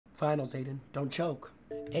Finals, Aiden. Don't choke.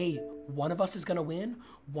 Hey, one of us is gonna win,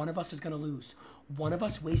 one of us is gonna lose. One of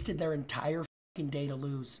us wasted their entire fucking day to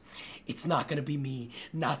lose. It's not gonna be me.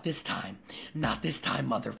 Not this time. Not this time,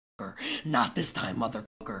 motherfucker. Not this time,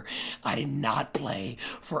 motherfucker. I did not play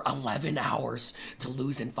for 11 hours to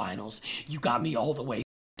lose in finals. You got me all the way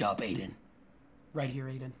up, Aiden. Right here,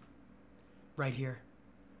 Aiden. Right here.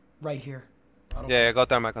 Right here. Yeah, go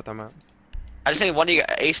there, Mike. Go there, Mike. I just need one of you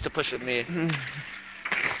Ace to push with me.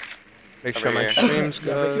 Make sure my stream's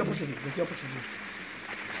good. Ricky, I'll push with you. Ricky, I'll push with you.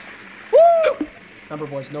 Woo! Remember,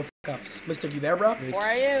 boys, no f***ups. Mystic, you there, bro? Where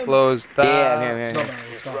are you? Close that. Yeah, I'm here,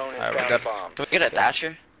 Let's go, bro. Let's go. Alright, we're good. Can we get a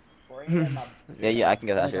dasher? Yeah, I can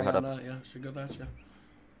get that here. Hold up. Yeah, should go that,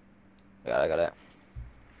 yeah. I got it.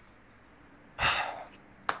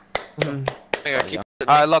 Mingo, keep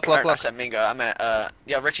Alright, look. I said Mingo. I meant,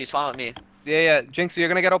 yeah, Richie, spawn with me. Yeah, Jynxzi, you're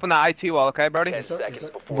gonna get open the IT wall, okay, Brody? Yes, sir. Yes, sir.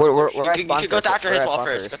 We're You can go Thatcher his wall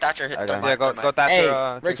first. Go Thatcher his Yeah, go Thatcher.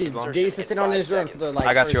 Hey, Richie, Jay used to sit on his room for the like.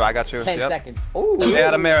 I got you. 10 Yep. seconds. Ooh. They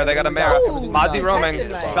got a mirror. Ooh. Mozzie roaming.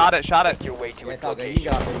 Shot it. Yeah, it's all good. You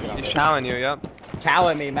got it. He's chowing you, yep.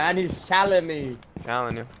 Chowing me, man. He's chowing me.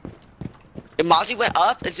 Chowing you. If Mozzie went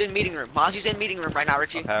up, it's in meeting room. Mozzie's in meeting room right now,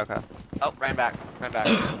 Richie. Okay. Oh, ran back.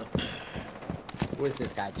 Who is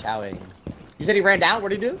this guy chowing? You said he ran down? What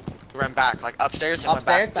did he do? He ran back, like upstairs and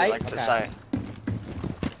Upstairs, went back to, like, to the side.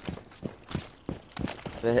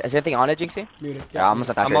 Is anything on it, Jynxzi? Muted. Yeah, I'm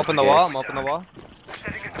almost at that. I'm open the wall. Fucking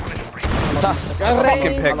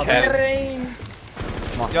pickhead.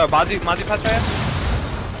 Yo, Mozzie patch right here.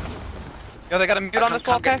 Yo, they got a mute on this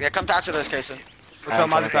wall, okay? Yeah, come Thatcher this, Kason. Let's go,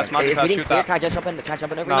 Mozzie patch, shoot that. Can I just jump in? Can I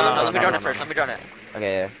jump in over No, here? No, let me drone it first. Let me drone it.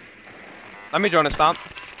 Okay, yeah. Let me drone it, stomp.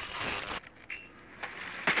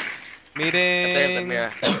 There's the Meeting.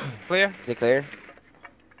 mirror. Is Clear. it clear?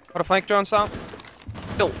 Put a flank drone, stomp.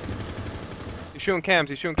 No. He's shooting cams.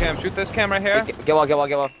 Shoot this cam right here. Get wall.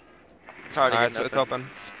 It's already Alright, good. so it's open.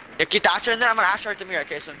 Yeah, get Thatcher in there. I'm gonna Asher at the mirror,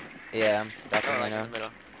 Kason. Yeah, I'm Oh, definitely like in now. the middle.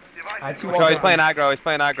 IT Sure, walls he's playing open.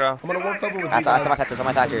 aggro. I'm gonna work over with you That's guys. my Thatchers,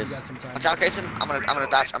 my Thatchers. You got some time. Watch out, Kason. I'm gonna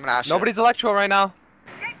Thatcher. I'm gonna Asher. Nobody's electro right now.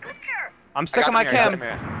 I'm sick of my cam.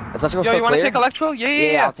 Let's go. Yo, you wanna take electro?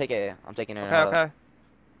 Yeah, I'll take it. I'm taking it. Okay.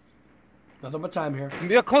 Nothing but time here.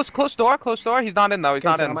 Yeah, close door. He's not in though. He's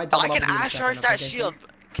not Kason, I in. might double I can up with you in a Asher second, that okay, Kason? shield.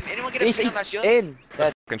 Can anyone get a He's ping on that shield? in.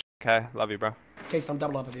 That. Okay, love you, bro. Kason, I'm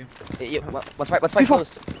double up with you. What's right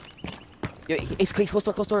close? Yo, he's close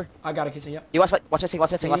door. I got it, Kason, yep. You watch my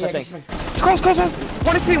swing. Close.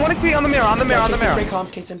 1 HP on the mirror. Great comms,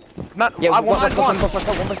 Kason. Not. Yeah, I one want one. close.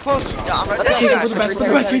 Yeah, I'm right Let's there. go. Kason, we're the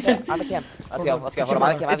best, Kason. On the cam. Let's go. Kason, Hold on,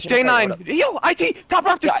 I can't. It's J9. Yo, IT. Top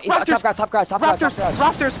rafters. Yeah, top grass.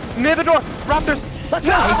 Rafters. Near the door. Rafters. Let's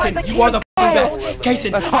go. Kason, you are the best.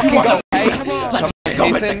 Kason, you are the best. Let's go,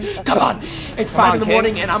 Mystic. Come on. It's 5 in the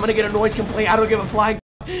morning and I'm gonna get a noise complaint. I don't give a flying.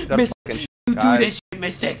 Mystic, you do this shit,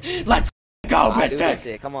 Mystic. Let's go,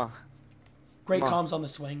 Mystic. Come on. Great comms on the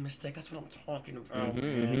swing, Mystic. That's what I'm talking about.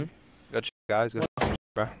 Good shit, guys. Good shit,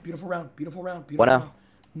 bro. Beautiful round. What now?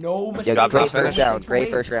 No mistakes. Yeah, great first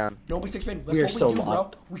first round. No mistakes made. We are That's what we so do, bro.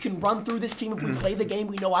 locked. We can run through this team if we play the game.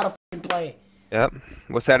 We know how to fucking play. Yep.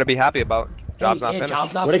 What's there to be happy about? Job's not finished.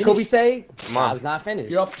 Job's not What did finished. Kobe say? Come on. Job's not finished.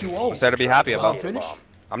 You're up 2-0. What's there to be happy Job about? finished?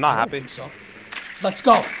 I'm not I don't happy. think so. Let's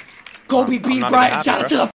go. Kobe I'm beat not Bryant. even Shout happy, out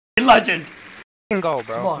to the fucking legend. Go,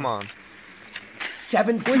 bro. Come on. Come on.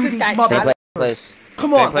 7-2 Who's this these guy? motherfuckers.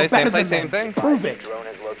 Come on, we're better than same them. thing. Prove it.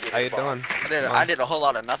 How you doing? I did a whole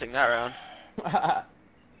lot of nothing that round.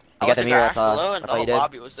 You got the mirror, that's all. Below and the whole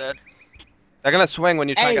lobby was dead. They're gonna swing when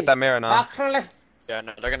you try and get that mirror now. Yeah,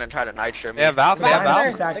 no, they're gonna try to night stream me. Yeah, Valk. They have Dynasty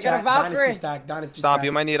Valk. stack, They got a chat. Valkyrie. Dynasty stack. Dynasty Stomp, stack.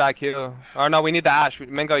 you might need IQ. Or no, we need the Ash.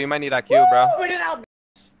 Mingo, you might need IQ, bro.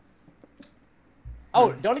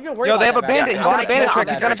 Oh, don't even worry Yo, about they have a that, bandit. man. He's gonna bandit trick.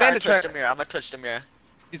 I'm He's gonna bandit trick. I'm gonna twitch the mirror.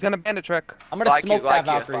 He's gonna bandit trick. I'm gonna Like smoke you, that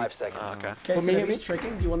like you. Valkyrie. Oh, okay. Okay, Put so me if in he's me?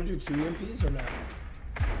 tricking, do you want to do 2 EMPs or not?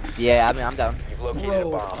 Yeah, I mean, I'm down.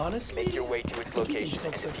 Bro, honestly, I think he can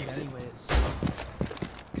still trick it anyways.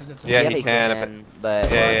 It's Yeah, he can. But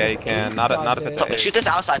Yeah, he can. Not if it's So, a Shoot this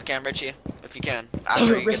outside cam, Richie, if you can. After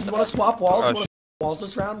you Ricky, get you the want to swap walls? Oh, You want to swap walls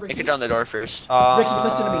this round, Ricky? You can down the door first. Ricky,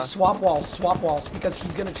 listen to me. Swap walls, because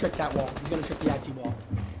he's gonna trick that wall. He's gonna trick the IT wall.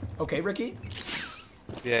 Okay, Ricky?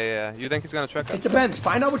 Yeah. You think he's gonna trick It us? depends.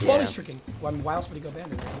 Find out which wall Yeah. he's tricking. Well, I mean, why else would he go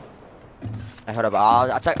bandit? I heard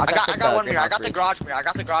about. I'll check. I got one mirror. I got the garage mirror.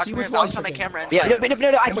 See mirror. which wall Valk's he's on a tricking. camera Yeah, inside. no,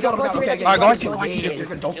 I Okay, go okay, to Alright, go on, yeah, keep you're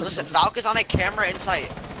good. Don't Hey, listen, flip. Valk is on a camera in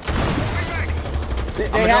sight. They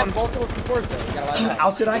have multiple supports though. You gotta watch that.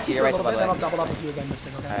 I'll sit IT for You're a right, little by bit, the then way. I'll double up with you again,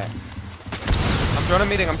 Mystic, okay? Alright. I'm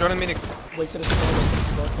joining a meeting. Wasted a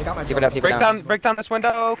support. I got my Keep it up, keep it Break down this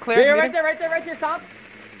window. Clear. Yeah, meeting. right there, stop.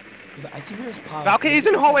 The IT mirror is pop. Valkyrie, he's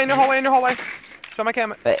in your hallway, in your hallway, in your hallway. Show my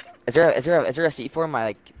camera. Wait, is there a C4 in my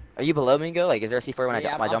like? Are you below me, Go? Like, is there a C4 when I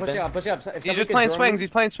jump in? I'm pushing up. He's just playing swings. He's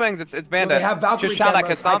playing swings. It's Bandit. They have Valkyrie just shout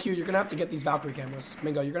cameras. at Stomp. IQ, you're gonna have to get these Valkyrie cameras.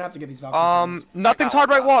 Mingo, you're gonna have to get these Valkyrie cameras. Nothing's hard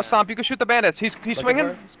right wall, Stomp. You can shoot the bandits. He's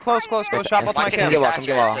swinging. Close. Shot off my Come camera.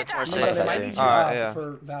 get wall. It's more Mingo, they safe. might need you Alright, up yeah.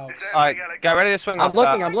 for Valks. Alright, get ready to swing off that.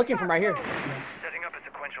 I'm looking from right here. Setting up a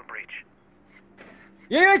sequential breach.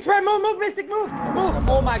 Yeah, Trey, move, Mystic, move.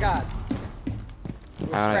 Oh my god.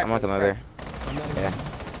 I'm gonna come over. I'm not Yeah.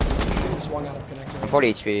 even swung out of connector.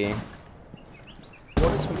 40 HP.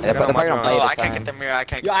 What is swinging They're out? probably gonna play Oh, this I can't time. get the mirror. I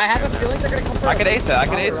can't. Yo, I have a feeling they're gonna come through. I could ace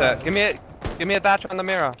it. Give me a dash on the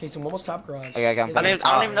mirror. Okay, so almost top garage. Okay, I'm Is coming. it-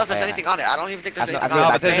 I don't even know if there's anything on it. I don't even think there's anything I've on No,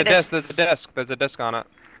 it. but there's a Bandits- disc. There's a disc on it.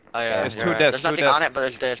 Oh yeah, There's you're two right. discs, There's two nothing discs. on it, but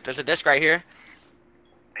there's disc. There's a disc right here.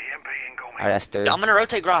 EMP incoming. Alright, that's third. Yeah, I'm gonna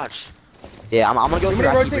rotate garage. Yeah, I'm gonna go You for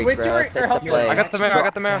wanna Rocky rotate Breach, with bro. you Let's or help the you? play. I got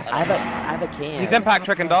the mirror. I have a cam. He's impact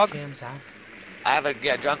tricking, dog. Cam, Zach. I have a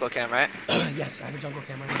jungle cam, right? Yes, I have a jungle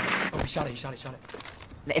cam right now. Oh, he shot it.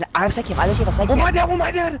 And I have a second. I just have a second. Oh my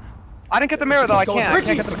dad. I didn't get the mirror though. I can't. I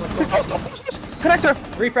can't get the connector.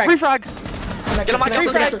 Refrag. Get on my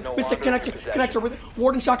Connector. Mystic, connector with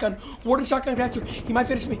Warden shotgun connector. He might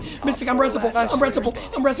finish me. Mystic, I'm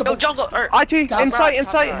resable. No jungle. IT, Guys, insight.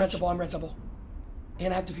 I'm resable.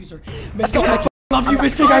 And I have diffuser. Mystic, I love you,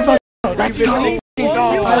 Mystic. I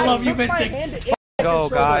love you, Mystic. Go,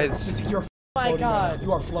 guys. Mystic, you're my floating right God. now.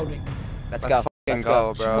 You are floating. Let's go. Fucking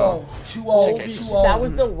go, bro. 2-0. That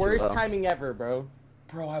was the worst timing ever, bro.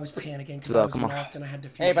 Bro, I was panicking because Go, I was come on. knocked and I had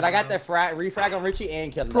diffuser. Hey, but I got the refrag on Richie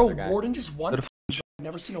and killed Bro, another guy. Warden just won. I've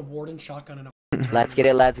never seen a Warden shotgun in a. Let's get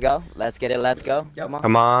it. Let's go. Let's go. Yep.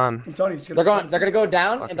 Come on. I'm telling you, it's They're gonna go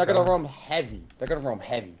down Fucking and they're gonna go. roam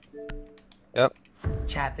heavy. Yep.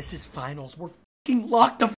 Chat, this is finals. We're fucking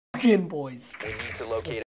locked the fuck in, boys. We need to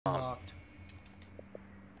locate Locked.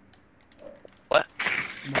 What?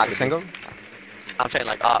 Single? I'm saying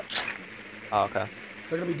like ops. Oh, okay.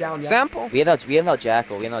 They're gonna be down, yeah. Sample. We have no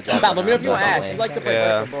jackal. Stop, let me know if you want No, Ash. no You way. like to play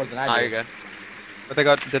Yeah. more than Oh, I you're do.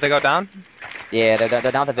 good. Did they go down? Yeah,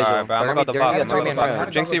 they're down the visual. Alright, bro, I'm They're gonna gonna go be to I have a bottom. jungle three-man cam. I room. have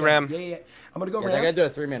a jungle Jynxzi cam. ram. Yeah. I'm gonna go Yeah, they're gonna ram. do a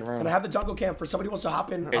 3-man room. And I have the jungle cam for somebody wants to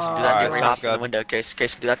hop in. Casey, do that Alright, thing where you sounds hop in the good. window.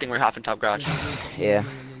 Casey, do that thing where you hop in top garage. Yeah.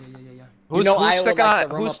 Who's know Iowa sticking likes to on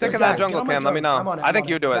roam up sticking there. that jungle cam? Let me know. I think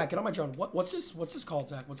you do Zach, it. get on my drone. What's this called,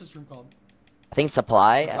 Zach? What's this room called? I think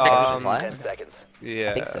supply. I think it's Um, supply. 10 seconds.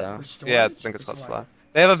 Yeah. I think so. Yeah, I think it's called supply.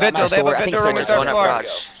 They have a vigil. They have a I think vigil on the storage. third Going up floor.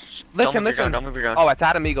 garage. Listen. Don't move your drone. Oh, it's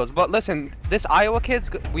Adam Eagles. But listen, this Iowa kid's.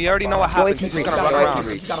 We already know what Let's go happens. AT He's breach. gonna Let's run go AT around.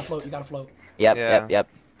 breach. You gotta float. Yep.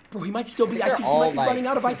 Bro, he might still be They're IT. He all might be like- running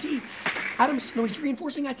out of IT. Adams, no, he's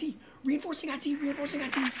reinforcing IT.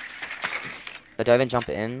 But do I even jump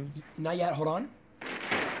in? Not yet. Hold on.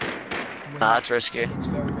 Nah, that's risky. It's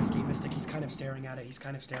very risky, Mystic. He's kind of staring at it.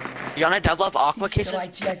 You wanna double up Aqua, He's still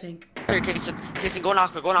Casey? IT, I think. Here, Casey, go on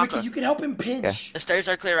Aqua, Ricky, you can help him pinch. The stairs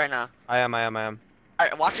are clear right now. I am.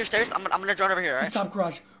 Alright, watch your stairs. I'm gonna drone over here, He's alright? top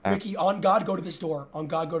garage. Ricky, on God, go to this door.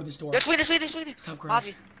 Yo, sweetie. Stop garage.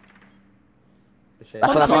 Ozzy. That's Oh,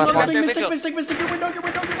 what no, I'm doing. Mystic, your window.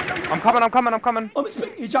 I'm coming. Oh,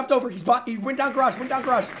 Mystic, he jumped over. He went down garage.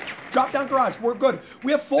 Dropped down garage. We're good.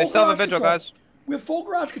 We have full They still have a garage vigil, control. guys. We have full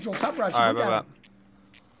garage control. Top garage. Alright, Go down.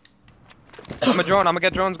 I'm a drone. I'm gonna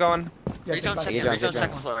get drones going. Yeah, Rezone second.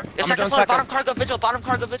 second floor. Yeah, I'm second doing floor, second. bottom cargo vigil.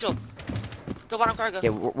 Go bottom cargo. Okay,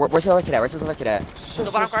 where's the other kid at?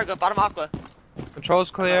 Go bottom cargo, bottom aqua.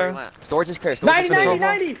 Controls Where clear. you went. Storage is clear.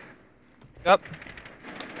 90. Yep.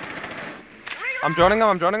 I'm droning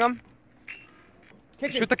him.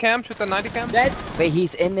 Kitchen. Shoot the cam. Shoot the 90 cam. Dead. Wait,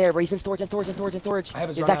 he's in there. He's in storage. I have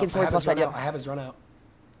his He's run back out. in storage left side. Yep. I have his run out.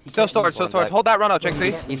 He Still can't storage. move. Hold that run out,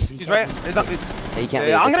 Jynxzi. He's right. can't He's up. Yeah, you can't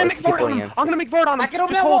Yeah, I'm leave. gonna Just make keep Vord pulling on him. him. I'm gonna make Vord on him. I can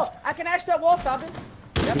open Just that hold. wall. I can ash that wall, stop it.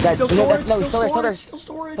 He's dead. Still No, storage. no, he's still there. Still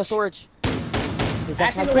storage. Still storage.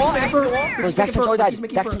 Zach's Ashing the wall, Ricky, ashing the wall. Bro, Ricky's Zach's making control Vord. died. Ricky's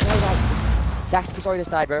making Zach's Vord. control died. Zach's control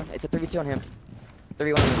just died, bro. It's a 3v2 on him.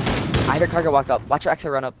 3v1 on him. I heard cargo walk up. Watch your exit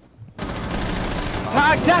run up.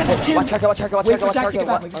 Tag that. Watch cargo. Wait for Zach to get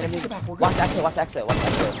back. Wait for Zach to get back. We're good. Watch exit.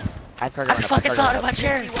 I have cargo I run up. fucking fell out of my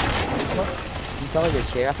chair. You fell out of your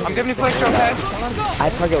chair. I'm giving you flick, okay? I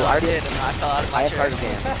have cargo. I already. I fell out of I my have chair. cargo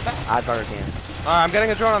cam. I have cargo cam. Alright, I'm getting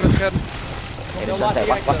a drone on this kid. Okay, Don't there's lock one the there.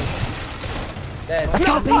 Watch. exit. Dead. Let's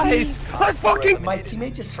go, baby. Nice. I fucking. My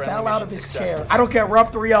teammate just fell out of his chair. I don't care. We're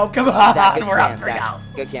up 3-0. Come Zach, good on. We're up cam, 3-0. Zach.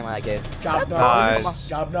 Good cam, I like it. Job Nice. done.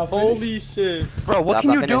 Job done. Holy shit. Bro, what That's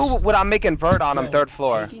can you not do finished. without making Vert on him Bro, third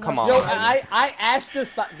floor? taking Come us Yo, on. I ashed the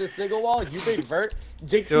single wall. You made vert.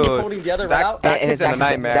 Jynxzi Dude, is holding the other that- route. that- And kid's in a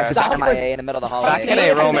nightmare. Zach's Stop in it. MIA in the middle of the Zach hallway.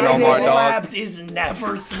 ain't roaming no more, dog. Labs is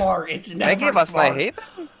never smart. It's never They gave us my smart. hate.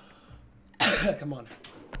 Come on.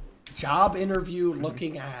 Job interview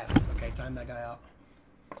looking ass. Okay, time that guy out.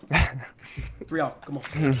 3-0, come on.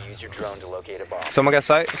 Use your drone to locate a bomb. Someone got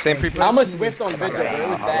sight. Same pre-play. I'm a Swift on Vigil, but it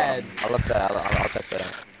was bad. I'll look that. I'll touch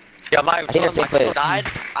that. Yeah, my think it's drone, safe place. died.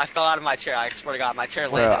 I fell out of my chair. I swear to God, my chair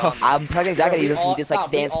Bro, landed on me. I'm talking exactly. He just like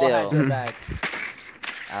stand still. Back.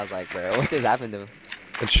 I was like, bro, what just happened to him?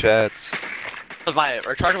 Good shit. My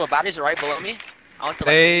rechargeable batteries are right below me. I went to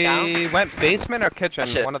like They down. went basement or kitchen.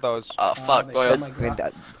 Shit. One of those. Oh fuck, They go showed ahead. my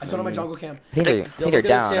garage. I told him my jungle cam. I think they're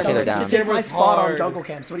down. I think they're Somebody down. just take my Camera's spot on hard. jungle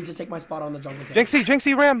cam. Somebody just take my spot on the jungle cam.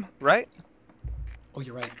 Jynxzi ram, right? Oh,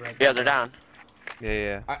 you're right. You're right. Yeah, they're down.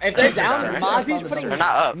 Yeah. If they're down, Sorry. Mozzie's putting. They're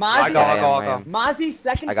not up. I Mozzie, go, I go. Mozzie's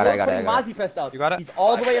second I got floor it, I got it, putting I got Mozzie Fest up. You got it? He's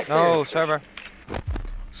all the way upstairs. No, server.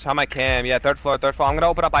 Saw my cam. Yeah, third floor. I'm gonna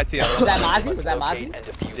open up IT. Was that Mozzie? Was that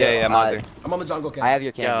Mozzie? Yeah, Mozzie. I'm on the jungle cam. I have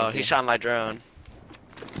your Yo, camera. he shot my drone.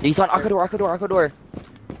 He's on Arco door.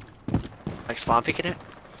 Like spawn peeking it.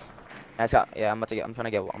 That's got. Yeah, I'm trying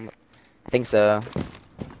to get. I think so.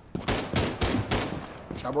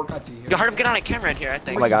 Should I work IT here? You heard him get on a camera in here, I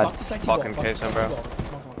think. Oh my God. Fucking case him, bro.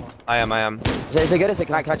 I am. Is it good?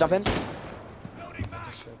 Can I jump in?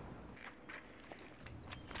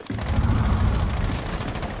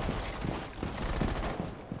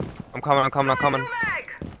 I'm coming.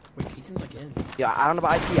 Wait, Cason's like in. Yeah, I don't know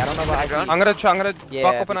about IT. I'm gonna Yeah,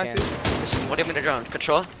 buck if open you IT. can. What do you mean the drone?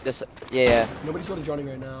 Control? Just yeah. Nobody's really joining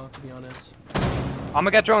right now, to be honest. I'm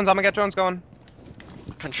gonna get drones going.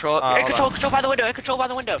 Control. Hold Control by the window. Control by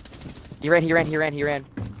the window. He ran. I'm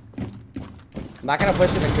not gonna push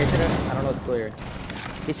in the kitchen. I don't know it's clear.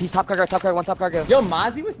 He's top cargo. One top cargo. Yo,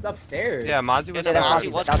 Mozzie was upstairs. Yeah, Mozzie was. Yeah, That's Mozzie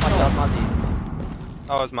Mozzie. was That's Mozzie.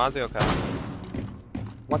 Oh, it's Mozzie. Okay.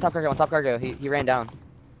 One top cargo. He ran down.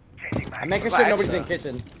 I'm making What sure about nobody's Exo? in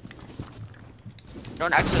kitchen.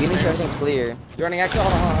 Drone access. You make sure there. everything's clear. You running Exo?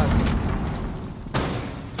 Hold on.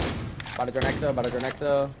 About to drone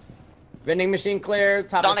Exo. Vending machine clear.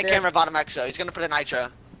 Top On the upstairs. camera, bottom exo. He's gonna put a nitro.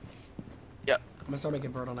 I'm gonna start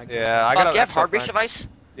making vert on X. Yeah, I got. You have hard breach device?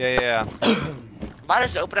 Yeah. Might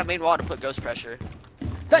just open up main wall to put ghost pressure.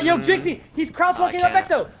 Yo, Jynxzi! He's crosswalking up can't.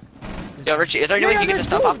 Exo! Yo, Richie, is there any way you can get this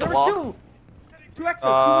stuff off the wall? Two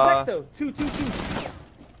Exo, two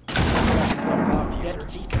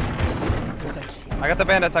I got the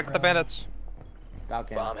bandits.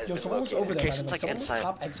 Falcon. Bomb has Yo, been someone was over there. Cason's, By like, the way. Someone was inside.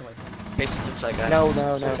 top exo, I think. Cason's inside, guys. No.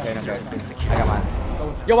 Okay. I got mine. Go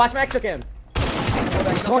with that. Yo, watch my Exo cam.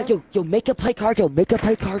 Someone, yo, make a play cargo, bro.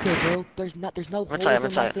 There's no holes inside, I'm or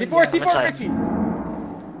inside. nothing. C4, inside. Richie.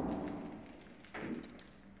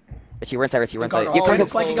 Richie, we're inside. Cargo. Your Oh, cargo.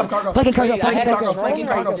 it's flanking up cargo. Flanking cargo, Wait, I flanking had cargo. drone Flanking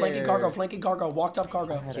right cargo, there. flanking cargo, walked up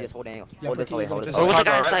cargo. Okay, just hold it. Yeah, Hold this, hold it. hold this. Who was the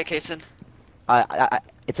guy Cargo, inside, Cason?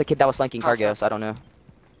 It's a kid that was flanking cargo, so I don't know.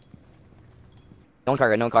 No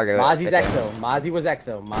cargo. Mozzie's Right there. Exo. Mozzie was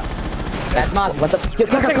Exo. That's Mozzie. What the? Yo,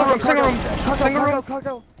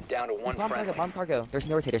 cargo. Down to one friendly. Bomb cargo. There's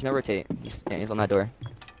no rotate. He's on that door.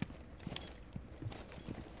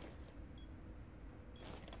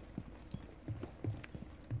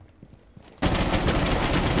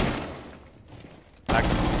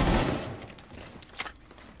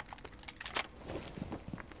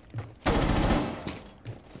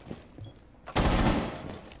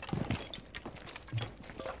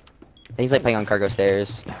 He's like playing on cargo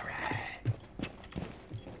stairs.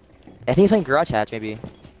 I think he's playing garage hatch, maybe.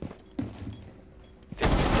 50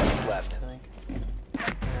 seconds left.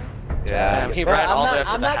 Yeah. He Bro, ran all the way I'm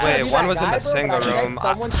up to not the gonna Wait, be one that was in guy, the bro, single but I room. begged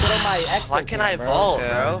someone sit on my Exo Why can't I cam, bro. vault,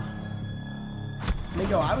 Yeah. bro?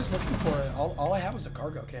 Mingo, I was looking for it. All I had was a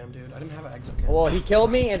cargo cam, dude. I didn't have an exo cam. Well, he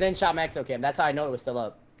killed me and then shot my Exo cam. That's how I know it was still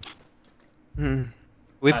up.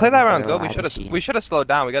 We played that round good. I We should have slowed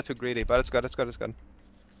down. We got too greedy, but it's good. It's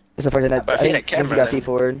the first time But I if he think had a Jynxzi camera, got then-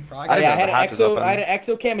 C4'd. Bro, I I got Yeah, had the hatch an is open.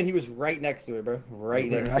 Exo cam and he was right next to it, bro. Right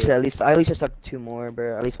next I to should it. at least just took 2 more,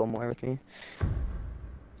 bro. At least 1 more with me.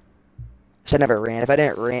 Should never ran. If I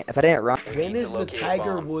didn't run. When is the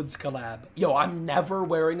Tiger Woods collab? Yo, I'm never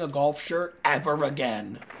wearing a golf shirt ever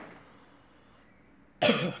again.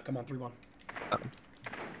 Come on, 3-1.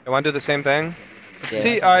 You want to do the same thing? Yeah.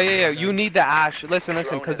 See, yeah. You need the ash. Listen,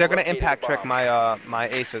 because they're gonna impact trick my my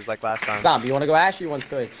aces like last time. Zombie, you wanna go Ash or you want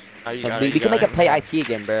Switch? Oh, you We, got it, we you can got make it. a play IT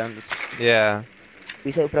again, bro. Yeah.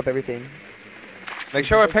 We say open up everything. Make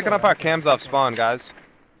sure we're picking up our cams off spawn, guys.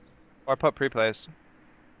 Or put pre-plays.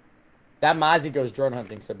 That Mozzie goes drone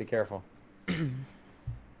hunting, so be careful. Let's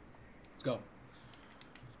go.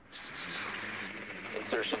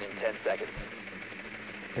 Insertion in 10 seconds.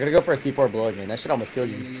 I'm gonna go for a C4 blow again. That should almost kill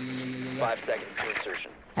you. 5 seconds to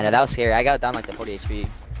insertion. I know that was scary. I got down like the 40 HP.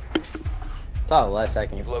 It's all last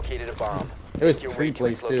second. You've located a bomb. It was Make your way to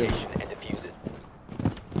its pre-placed too. location and defuse it.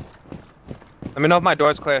 Let me know if my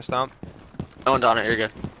door's clear, Stomp. No one's on it. You're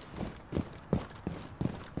good.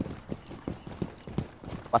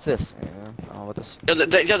 What's this? Yeah, I don't know what this.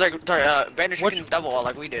 Bandit shooting double wall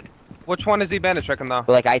like we did. Which one is he bandit tricking though?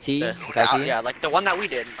 But like IT? Yeah, Like IT? yeah, like the one that we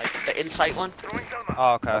did, like the insight one.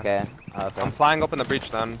 Oh, okay. Okay. Okay. I'm flying open the breach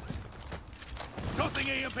then. Tossing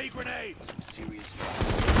EMP grenades.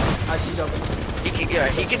 IT's open.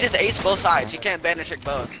 He can just ace both sides. He can't bandit trick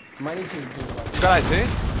both. I might need to do like. Good IT.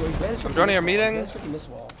 Well, he's bandit tricking joining this your wall. meeting. Bandit tricking this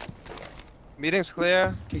wall. Meeting's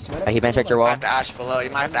clear. Okay, so you might have He to bandit checked your You wall. might have to ash below. You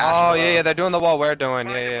might have to ash Oh below. yeah, they're doing the wall we're doing.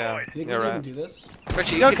 Yeah. You think You're we can right. do this?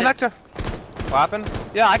 Richie, Yo, you can connector. What happened?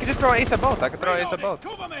 Yeah, I could just throw ace at both. I could throw ace at both.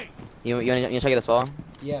 Cover me. You wanna check this wall?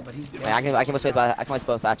 Yeah, but he's. Yeah, I can place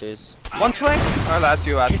both Thatchers. One swing. Oh, that's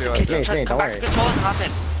you. That's you. Casey, That's you. come back to control and hop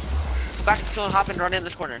in. Come back to control and hop in and run in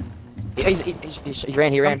this corner. He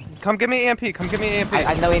ran. Come give me EMP. Come give me EMP. I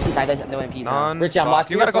have no AMPs. I have no AMPs now. None. Richie, I'm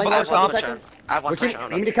watching You gotta go your below flank. Stomp. I have one Richie, push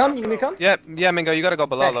on you need me to come? You need me to come? Yeah, Mingo, you gotta go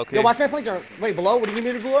below, Okay. low key. Yo, watch my flank. Wait, below? What do you need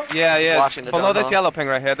me to do below? Yeah. watching the Below this jungle. yellow ping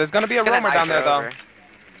right here. There's gonna be a Get an roamer down there nitro though. over.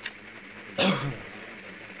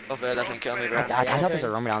 Hopefully that doesn't kill me, bro. I thought there's a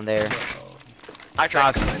room down there. I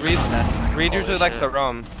tried. Reed usually likes to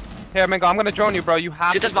roam. Here, Mingo, I'm gonna drone you, bro. You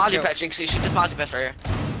have Shoot to. this Mozzie pet, Jynxzi. Shoot this Mozzie pet right here.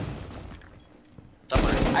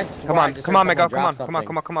 Somewhere. I swear Come I on, just come heard on, Mingo. someone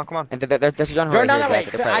Come drop on. something. And there's a John Jordan, right no, here.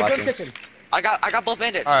 wait. They're probably I go to watching. the kitchen. I got both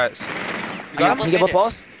bandits. Alright. You Can you get both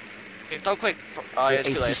balls? Okay, throw quick. Oh, yeah, it's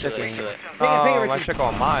too late. It's too late. It's too late. Ping it, Oh, Richie. my chick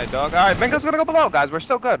on my dog. Alright, Mingo's gonna go below, guys. We're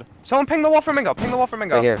still good. Someone ping the wall for Mingo. Ping the wall for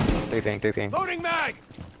Mingo. Right here. 3 ping. Loading mag.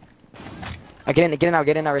 Get in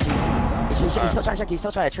now, Richie. He's still trying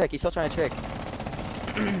to trick. He's still trying to trick.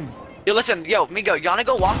 Yo, listen, Mingo, you wanna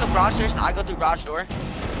go walk up garage stairs and I go through garage door?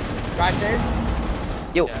 Right there.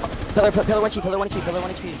 Yo, pillar 1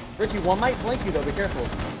 HP. Richie, one might flank you though. Be careful.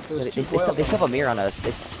 There's They two still boils have a mirror on us.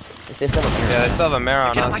 They still have a mirror. Yeah, they still have a mirror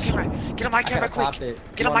on Get on my us. camera. Get on my camera gotta pop quick.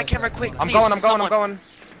 it. Get on my camera quick. I'm please, going, someone.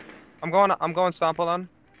 I'm going, Stomp, hold on.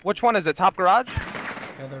 Which one is it? Top garage?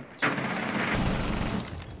 Yeah, they're two.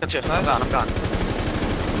 That's it. I'm gone.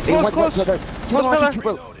 Hey, one Close. pillar. Two Close on pillar. HP,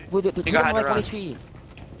 bro. With the You got like to 1 run. HP.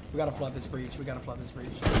 We gotta flood this breach.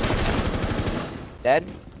 Dead.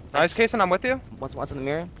 Nice, Kason, I'm with you. Once in the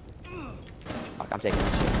mirror. Fuck, I'm taking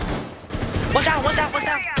that shit. One's down. One's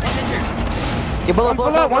injured. Get below,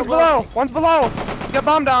 One's below. Get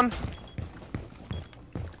bomb down.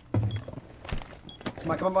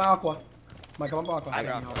 Come on by Aqua. I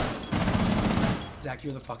got Zach,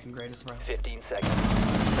 you're the fucking greatest, bro. 15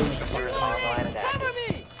 seconds. So make a You're fucking online and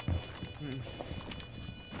active.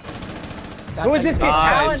 That's Who is how this you kid? play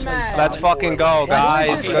Talon Stomp. Man? Let's fucking go, guys.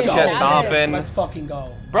 Let's Good fucking shit go. stomping. Let's fucking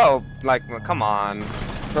go. Bro, like, come on.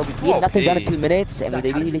 Bro, we have nothing done in OP. 2 minutes, and Zach,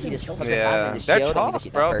 they how did really you just kill took him? their time Yeah, and just they're shielded and chalk,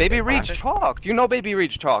 just bro. that Baby person. Reach chalked. You know Baby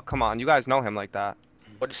Reach chalk. Come on, you guys know him like that.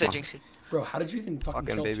 What'd you say, Jynxzi? Bro, how did you even fucking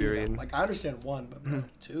Fucking kill baby two? Reed. Though? Like, I understand one, but bro,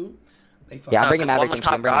 two? They fucking. Yeah, I'm bringing 'Cause Maverick one was in,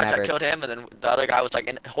 top I'm bringing garage, I Maverick. killed him, and then the other guy was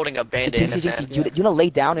like holding a bandit in his Jynxzi, hand. do you wanna lay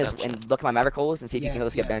down and look at my Maverick holes and see if you can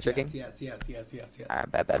Yes, get bandit tricking? yes. Alright,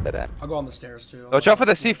 bet. I'll go on the stairs too. Watch out for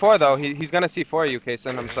the C4 though. He's gonna C4 you,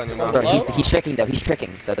 Kason. I'm just letting you know. Bro, he's tricking though. He's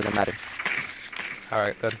tricking, so it doesn't matter.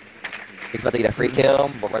 Alright, good. He's about to get a free kill,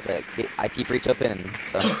 but we're about to get IT breach open,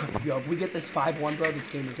 and so. Yo, if we get this 5-1, bro, this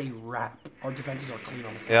game is a wrap. Our defenses are clean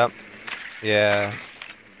on this game. Yep. Yeah.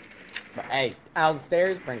 But hey,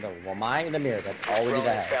 downstairs, bring the Wamai in the mirror. That's all we need Drone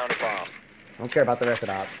to has have. found a bomb. I don't care about the rest of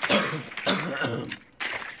the ops.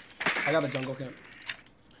 I got the jungle camp.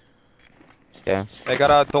 Yeah. They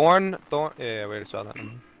got a thorn. Yeah, we already saw that.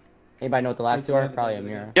 Anybody know what the last two are? Probably a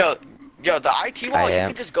mirror. Yo, the IT wall, you am.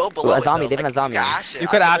 can just go below a it, zombie, though. they have a zombie. Ash it. You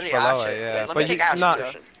could I ash literally below ash it, yeah. Let But me you take ash. not.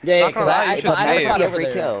 bro. Yeah, Not because gonna lie, you should But save. Maverick might be a over free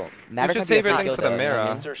there. kill. Maverick should might be a save free everything kill for the though, you know what I mirror.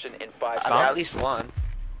 mean? Insertion in 5 I mean, seconds. at least one.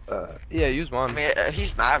 Yeah, use I one. mean,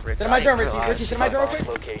 he's Maverick. Sit in my I door, ain't gonna Richie. lie. Sit in my door real quick.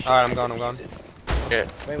 Location. Alright, I'm going. Wait.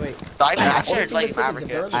 So I ash Only it thing like missing is Maverick. if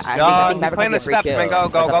here. they're just- I Yo, think you Maverick playing might the be a free steps, kill. Mingo.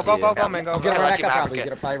 That's up to you. Go, Mingo. He's gonna run I'll back let up you probably. He's Maverick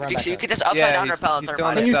gonna probably run Jynxzi, back you up. could just upside Yeah, down he's repel and still turn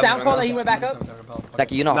in Can the you steps, sound call that Mingo. he went back up?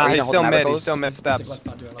 Zach, you know, Nah, you he's know, still hold mid. Maverick He's still mid Let's steps.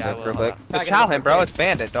 not do it. Yeah, real quick. Just chow him, bro. It's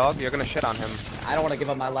bandit, dog. You're gonna shit on him. I don't want to give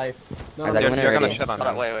up my life. No, Is no, that no, winner You're already? gonna shit on Hold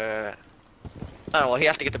on, him. wait. Oh, well, he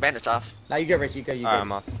has to get the bandits off. Now you good, Richie. You good. You Alright, good.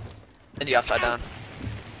 I'm off. Then you upside down.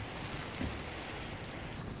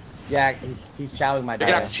 Yeah, he's chowing my You're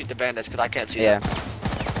gonna dad. have to shoot the bandits because I can't see Yeah. them.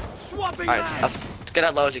 Swapping Alright, mag. get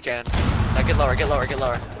as low as you can. Now get lower.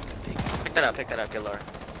 Pick that up, get lower.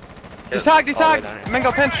 He's All the way tagged. down here.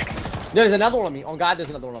 Mingo, pinch. There's another one on me. Oh God, there's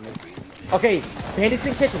another one on me. Okay, Bandit's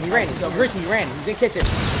in kitchen. He ran. Richie, he ran. He's in kitchen.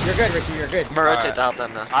 You're good, Richie. You're good. I'm gonna rotate Alright. to help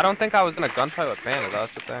them now. I don't think I was in a gunfight with bandit.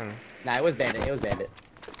 That's the thing. Nah, it was Bandit.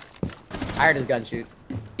 I heard his gun shoot.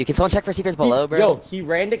 You can someone check for secrets below, bro. Yo, he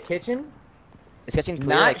ran to kitchen. It's catching clear,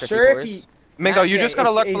 Not like, for sure if C4s. he. Mingo, you just gotta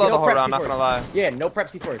look below the whole prep round, not C4s. gonna lie. Yeah, no prep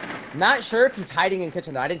C4s. Not sure if he's hiding in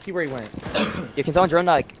kitchen though. I didn't see where he went. You can someone drone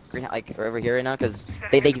like green, like over here right now, cause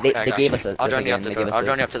they gave us a. I'll drone you up to the door. I'll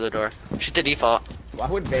drone you up to the door. Shoot the default. Why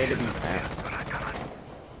would Bandit be?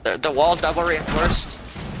 The wall's double reinforced.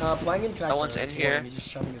 Playing in connector. No one's in here. He's just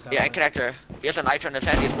shoving his Yeah, out. and connector. He has a nitro in his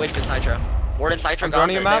hand. He's wasted nitro. Warden's nitro I'm gone.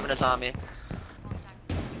 droning They're him out. saving a zombie.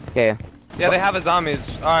 Okay. Yeah, they have his zombies.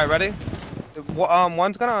 Alright, ready?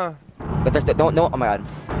 One's gonna... But there's no. Oh my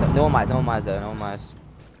god. No one mice though. No one mice.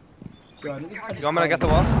 Yo, I think this guy just You want me to get the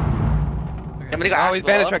playing- wall? I'm gonna go Oh, ask he's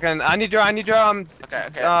below. bandit tricking. I need your, Okay,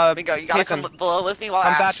 okay. Mingo, you gotta Jason. come below with me while I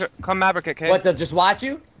ask. come Maverick it, Kate. What? To just watch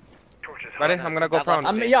you? Ready? I'm gonna go That prone.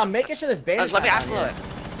 left. I'm making sure this Bandit's Let me not ask down below here.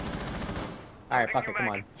 it. All right, fuck it. Come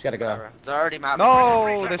on. Just gotta go. They're already mapped.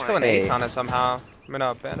 No, there's still an Hey. ace on it somehow. I mean,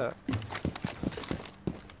 bandit.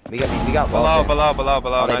 We got Below, walls below.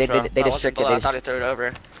 Oh, they Nitro. distracted. I thought he threw it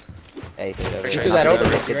over. Hey, they Pretty did sure it he threw that over. over,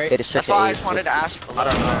 They right? That's distracted why I ace. just wanted to ask below. I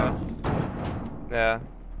don't know. Yeah.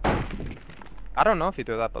 I don't know if he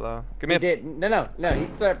threw that below. Give me He a... did. No. He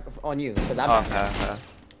threw that on you. Cause I'm. Oh, okay.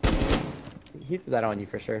 He threw that on you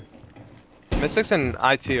for sure. Mystic's in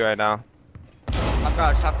IT right now.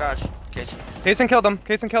 Top garage. Casey. Kaysen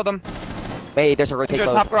killed him. Wait, there's a rotate He's your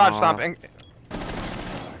close. top garage Aw. stomping.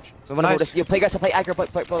 Nice. You play guys to play aggro, play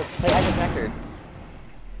aggro connector.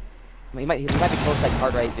 I mean, he might be close like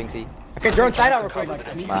hard right, Jynxzi. Okay, drone side out real quick. Like,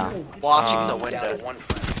 I need Wow. you. Watching the window.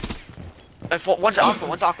 If one's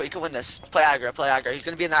aqua, you can win this. Play aggro. He's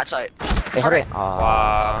gonna be in that site. Hey, hurry!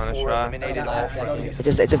 Wow, nice Four try. eliminated I last gotta second.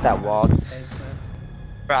 get It's just that wall. tanks, man.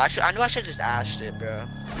 Bro, I knew I should just asked it, bro.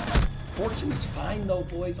 Fortune's fine though,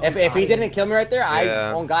 boys. Oh, If he God, didn't it kill me right there,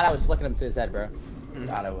 Yeah. on God, I was flicking him to his head, bro.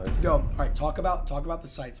 God, I was. is. Yo, all right. Talk about the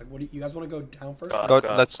sites. Like, what do you guys want to go down first? Go,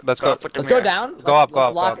 let's go. Put the Let's go mirror. down. Go up, Let's go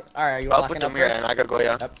up, lock- go up. All right, you I'll locking put the up mirror first? in. I gotta go,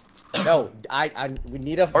 yeah. Yep. No, we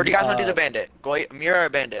need a. Or do you guys want to do the bandit? Go mirror or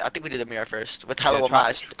bandit? I think we do the mirror first. With hella Yeah, one try-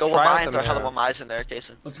 eyes. Go with try out mine, the throw hella mirror. one eyes in there,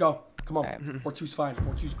 Kason. Let's go. Come on. Alright. Fortune's fine.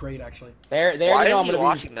 Fortune's great, actually. There, Why you know are I'm you gonna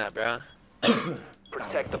watching that, bro?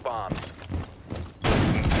 Protect the bomb. be.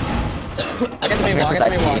 I got the main wall. I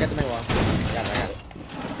got the main wall. I got it.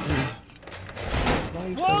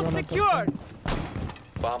 Wall secured.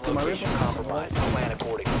 Bomb Am I location ready? compromised. Plan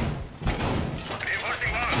accordingly.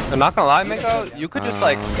 I'm not gonna lie, Mingo. You could just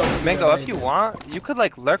like, Um, Mingo, if you want, you could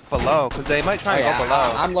like lurk below, cause they might try Oh, and yeah, go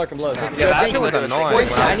below. I'm lurking below. Yeah, that shit was annoying.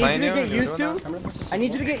 Boys, when I I was need playing you to get you were used doing to. that. I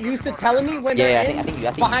need you to get used to telling me when Yeah, they're I in think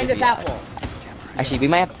you behind should this be- half wall. Actually, we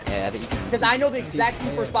might have. Yeah, I think you can. Because I know the exact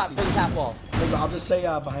C4 spot for this half wall. I'll just say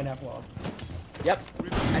behind half wall. Yep.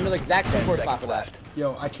 I know the exact C4 spot for that.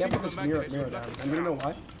 Yo, I can't put this mirror down. I'm gonna know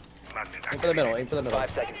why. Aim for the middle. Aim for the middle.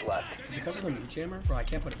 5 seconds left. Is it because of the mute jammer? Bro, I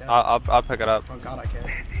can't put it down. I'll pick it up. Oh God, I can't.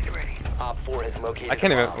 Op 4 has located I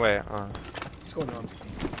can't even the bomb. wait. What's going on?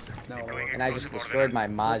 No, And I just destroyed my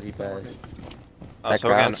Mozzie pass. Oh,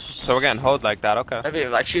 so we're getting hold like that. Okay. Maybe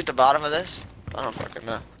like shoot the bottom of this? I don't fucking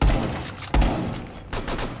know.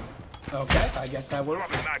 Okay, I guess that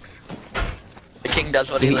works. The king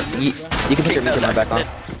does what he You lives. can put your camera back on.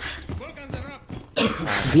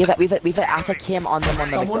 We've had asset cam on them on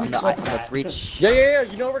Someone the clip that. breach. Yeah.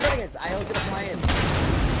 You know what we're going against. I was gonna fly in.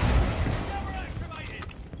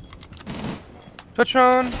 Twitch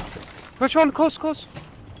on, close.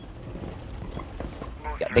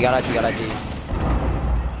 Yeah, they got IT.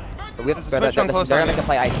 But we have, Switch on close they're on gonna make me. a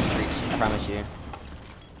play IT breach. I promise you.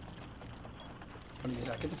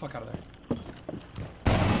 Get the fuck out of there.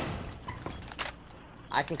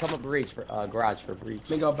 I can come up breach for garage for breach.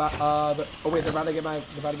 Mingo, oh wait, they're about to get my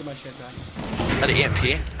shit back. That's an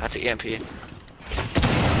EMP. That's an EMP.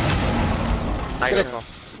 Nice.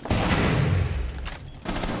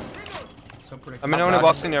 So I predictable. mean, no one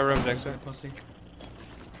walks in your room, Jynxzi. Pussy.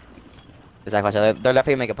 Exactly. They're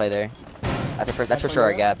definitely gonna make a play there. That's for sure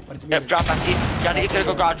our gap. But it's Yep, muted. drop back. Yeah, he's gonna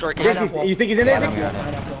go garage door. Behind Kason. half wall. You think he's in there? Yeah, Nick? I'm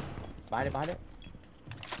Behind half wall. Behind it.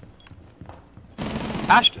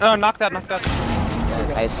 Ash, knock that.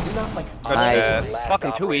 Nice. You're not like. Nice.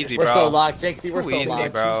 Fucking too easy, We're so bro. locked, Jynxzi. We're Too so easy,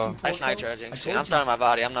 locked. bro. Nice nitro, Jynxzi. I'm throwing my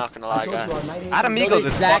body. I'm not gonna I lie, told you guys. our night aim- Adam Know the Eagles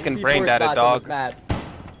is exact fucking C4 brain dead, spots on dog. this map.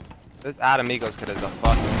 This Adam Eagles kid is a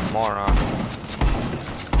fucking moron.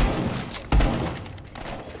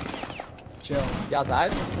 Chill. You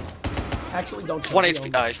outside? Actually, don't. chill. 1 He HP.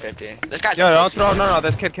 owns Oh, it. he's 50. This guy's Yo, don't pussy. throw. No,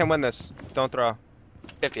 this kid can win this. Don't throw.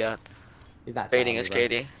 50, yeah. He's not. Baiting telling is me,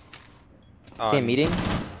 bro. KD. Same meeting.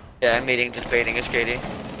 Yeah, meeting, just baiting is KD.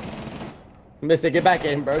 Mystic, get back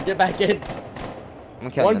in, bro. Get back in.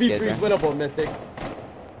 I'm killing this 1v3 kid, is bro. winnable, Mystic.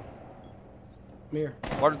 Mirror.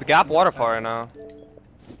 What the gap waterfall right now?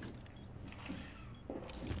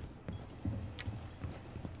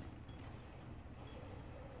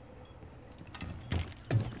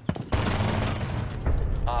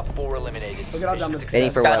 4 eliminated. Look at how dumb this Waiting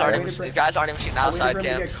is. for Guys what, aren't bro? even, these guys aren't even shooting outside I'm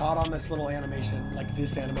waiting for him to cam. get caught on this little animation, like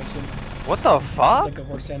this animation. What the It's fuck? like the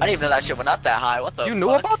worst I animation. didn't even know that shit went up that high. What the You fuck? knew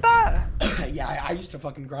about that? Yeah, I used to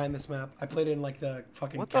fucking grind this map. I played it in like the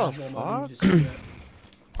fucking What the casual mode. fuck? You just do it.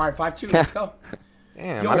 All right, 5-2. Let's go.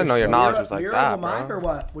 Damn, I didn't know your knowledge was like Mira that, will mine bro. or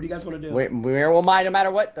what? What do you guys want to do? We're will mine no matter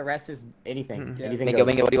what. The rest is anything. Yeah. Anything Mingo, goes.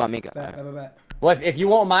 Mingo, what do you want, Mingo? Bet, bet, bet, bet. Well, if you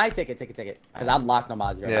want mine, take it. Because I'm locked on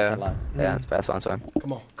Mods. Yeah. Yeah, that's fine.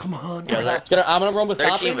 Come on, come on. Yeah, I'm gonna roam with their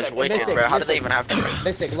stopping. team is and wicked, Mystic, bro. How did they Mystic, even have to?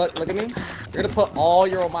 Mystic, look at me. You're gonna put all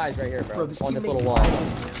your Omides right here, Bro, bro, this on team this little made wall.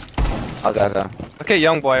 finals, man. Okay. Look at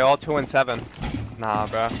young boy, all 2 and 7. Nah,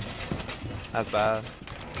 bro. That's bad.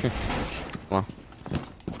 Well.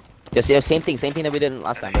 Yeah, same thing that we did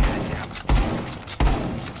last time. Bro.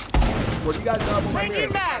 What do you guys what my mirror is? You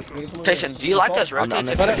guys wanna Jason, do you like us I'm rotate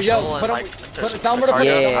to not- control Put and him- like? put it- tell him where to put it.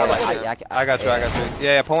 Yeah, I got you.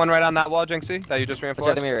 Yeah, put one right on that wall, Jynxzi, that you just What's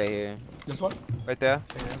reinforced. the mirror right here? This one? Right there.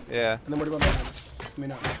 Yeah. Yeah. And then what do you want me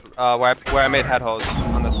to do? Where I made head holes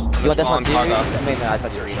on this. You want this one too? cargo. Wait, no, I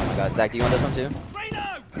thought you read. Oh my god. Zach, do you want this one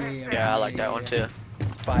too? Yeah, I like that one too.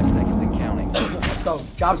 5 seconds and counting. Let's go.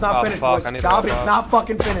 Job's not Oh, finished, fuck, boys. I need Job to is go. not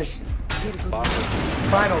fucking finished.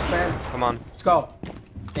 Finals, man. Come on. Let's go.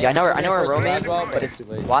 Yeah, I know we're roaming, As well, but it's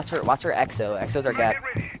watch her EXO. EXO's our gap.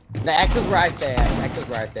 The X is where I stay at. X is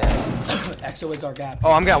where I stay at. EXO is our gap.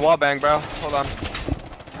 Oh, I'm getting wall bang, bro. Hold on.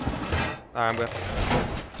 Alright, I'm good.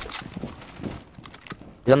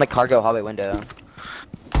 He's on the cargo hallway window.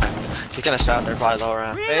 He's gonna start there probably lower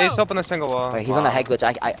round. Hey, he's open the single wall. Wait, he's on the head glitch.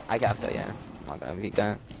 I got though, yeah. I'm not gonna beat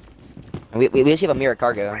that. And we actually have a mirror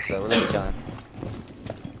cargo, so we're really chilling.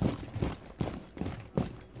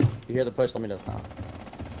 You hear the push? Let me know stop.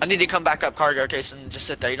 I need to come back up cargo case and just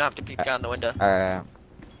sit there. You don't have to peek down the window. Alright.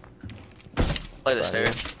 Play the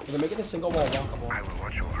stairs. They're making the single wall walkable.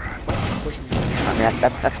 Push me. I mean,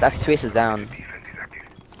 that's 2 aces down.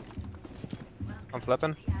 I'm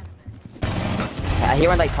flipping. I hear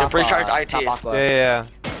one like top. pretty charged IT. Top aqua. Yeah.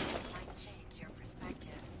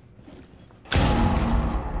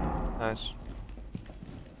 Nice.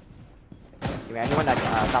 Give me anyone that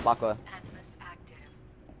top aqua.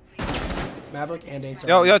 Maverick and Ace.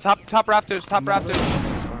 Yo, top rafters, top rafters.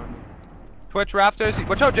 Twitch rafters.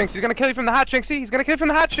 Watch out, Jynxzi. He's gonna kill you from the hatch, Jynxzi. He's gonna kill you from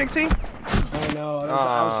the hatch, Jynxzi. I know. I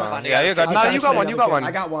was trying. Yeah, you got. I was No, trying you to got say one. the You other got kid. one.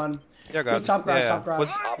 I got one. You're Go good. top garage, Yeah. top garage.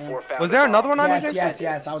 Was there another one on Yes, you, Jynxzi?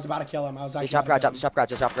 yes. I was about to kill him. I was actually. Shop garage, about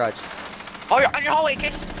to shop garage. Oh, you're on your hallway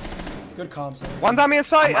case. kill him. Good comms. There. One's on me in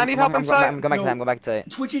sight. I need help in sight. I'm going back to that. I'm going back to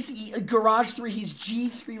it. Twitch is garage 3. He's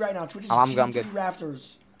G3 right now. Twitch is Oh, I'm G3 good.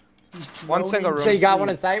 rafters. He's One droning single room. So you got G3. one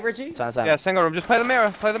in sight, Richie? So Yeah, single room. Just play the mirror.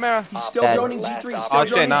 Play the mirror. He's still Dead. droning G3. Still Oh,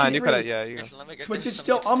 droning J9. G3. You could have. Yeah, you. Jason, let me get Twitch this- is let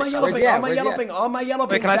still me get on my this yellow tick ping. Where's he at? On my Where's he yellow at? ping. On my yellow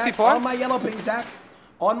Wait, ping. can I Zach. see four? On my yellow ping, Zach.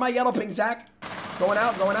 On my yellow ping, Zach. Going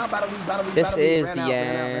out. Battle lead. This is Ran the out.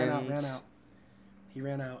 end. He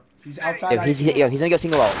ran out. He's outside. Yo, he's gonna go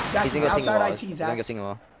single wall. Zach, He's gonna go he's single outside wall. IT, He's Zach. gonna go single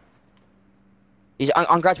wall. He's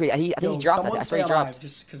on garage. I think Yo, he dropped. someone I stay swear he alive, dropped.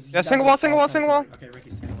 just 'cause you Yeah, guys single are wall, single wall, trying single to- wall. Okay,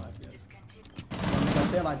 Ricky, stay alive.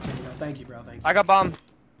 Stay alive too. Thank you, bro. Thank you. I got bomb.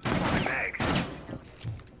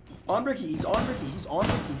 On Ricky. He's on Ricky. He's on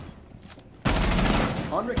Ricky.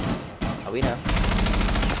 On Ricky. Oh, we know.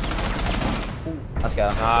 Let's go.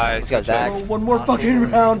 Nice. Let's go, Zach. Oh, one more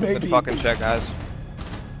fucking round, Good baby. fucking check, guys.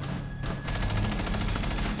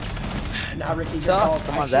 Nah, Ricky, good So, call.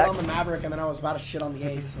 come I on, shit Zach. on the Maverick and then I was about to shit on the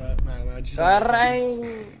Ace, but I don't know. I just Alright.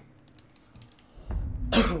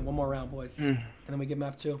 one more round, boys, and then we get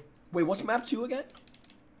map 2. Wait, what's map 2 again?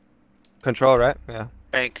 Control, right? Yeah.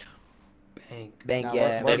 Bank. Bank. Bank, No,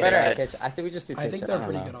 yeah. we're better at Bank. pitch. I say we just do pitch. I think they're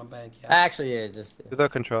pretty good on bank. Yeah. Actually, yeah, just. Do the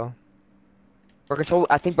control. For control,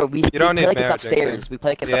 I think, but we You don't play need like it's marriage, upstairs. Jynxzi. We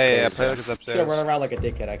play like it's Yeah, upstairs. play like it's Just gonna upstairs. run around like a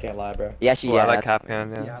dickhead. I can't lie, bro. Yeah, actually, Ooh, yeah. I like that's-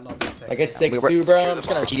 Capcan, yeah. Yeah, I love this pick. Like it's We 6-2, bro. I'm just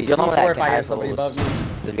gonna You're the one with that 4 or 5 can years somebody have above me.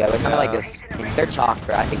 Yeah, it's kind of like this. They're chalk,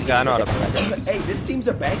 bro. I think. Yeah, I know how to Hey, this team's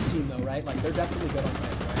a bank team though, right? Like they're definitely good on bank,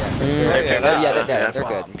 right? They're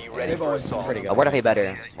good. Be ready They've for always been assault. pretty Oh, we're definitely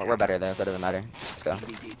better. We're better though, so it doesn't matter. Let's go.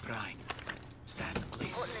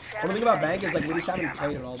 One thing about bank is like we just haven't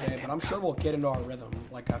played it all day, but I'm sure we'll get into our rhythm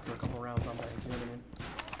like after a couple rounds on bank. You know what I mean?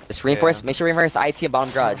 Just reinforce. Make sure you reinforce IT and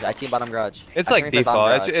bottom garage. IT and bottom garage. It's I like think reinforce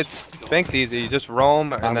bottom default. garage. It's Bank's easy. You just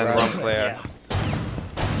roam and then garage. roam clear.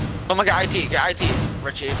 Oh my god, IT. Get IT.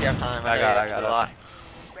 Richie, if you have time. I know got you it, have to I do a got lot.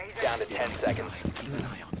 Down to 10 seconds.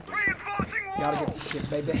 Gotta get this shit,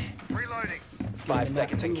 baby. Let's get 5 into map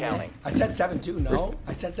seconds and 2, man. counting. I said 7-2, no.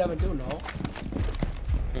 I said 7-2, no.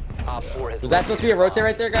 Op 4 has Was that supposed to be a rotate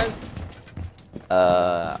right there, guys?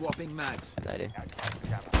 Swapping mags. No idea.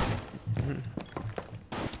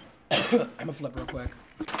 I'm gonna flip real quick.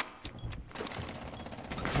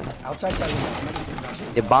 Outside side window. I'm not even rushing.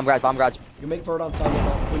 Yeah, bomb garage, bomb garage. You make Vert on side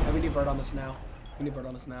window. We need Vert on this now. We need Vert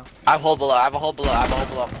on this now. I have a hole below. I have a hole below. I have a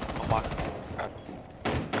hole below. I'm walking.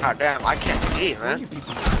 God damn, I can't see, Where are you man.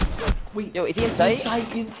 people? Wait. Yo, is he in sight?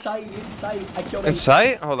 Inside. I killed him. In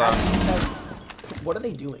sight? Hold on. Inside. What are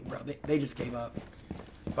they doing, bro? They just gave up.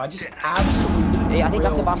 I just absolutely. Hey, I think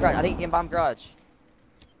that's the drilled bomb garage. I him. think in bomb garage.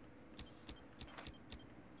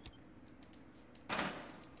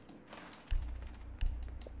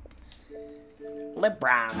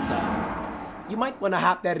 LeBronzo. You might want to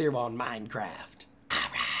hop that here on Minecraft.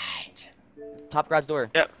 Alright. Top garage door.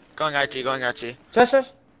 Yep, going IT, going IT. Shush. I'm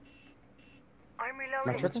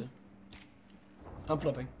I'm tripping. I'm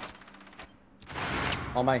flipping.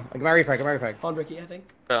 Oh my. Get my refrag. On Ricky, I think.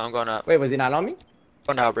 I'm going up. Wait, was he not on me?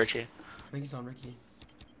 Going to help Richie. I think he's on Ricky.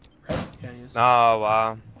 Right? Yeah, he is. Oh,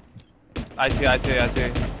 wow. I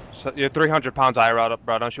see. So you're 300 pounds IRL up,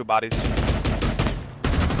 bro. Don't shoot bodies.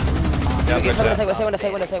 Yeah, good Say shit.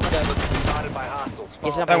 window. Spotted by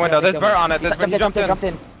hostiles. That window, there's Vert on it. There's Vert. He Jumped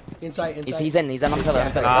in. Inside. He's in on the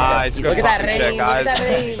pillar. Nice. He's Good Look at that fucking rain, shit, look guys. at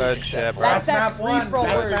that rain. Good shit, bro. That's that map one. free throw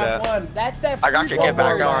That's word. map one. That's that I got free you, throw get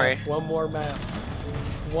back, word. don't worry. One more map.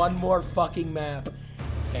 One more fucking map.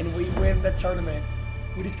 And we win the tournament.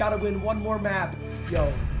 We just gotta win one more map.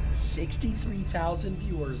 Yo, 63,000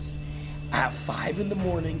 viewers at 5 in the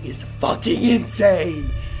morning is fucking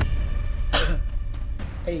insane.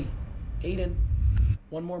 Hey, Aiden,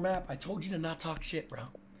 one more map. I told you to not talk shit, bro.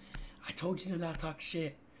 I told you to not talk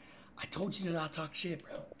shit,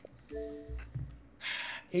 bro.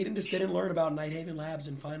 Aiden just didn't learn about Nighthaven Labs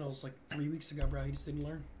in finals like 3 weeks ago, bro. He just didn't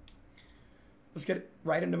learn. Let's get it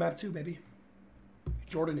right into map 2, baby.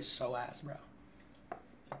 Jordan is so ass, bro.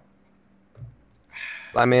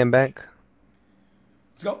 Let me in bank.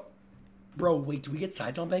 Let's go. Bro, wait, do we get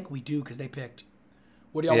sides on bank? We do, because they picked.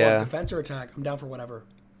 What do y'all Yeah. want, defense or attack? I'm down for whatever.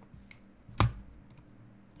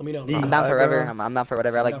 Let me know. D. I'm down for whatever. Bro. I'm down for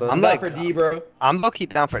whatever. I like both. I'm like- down for D, bro. I'm low-key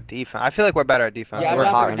down for defense. I feel like we're better at defense. Yeah, I'm We're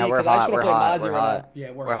down hot for right now. D, We're 'cause I just hot. wanna We're play hot. Mozzie We're right hot.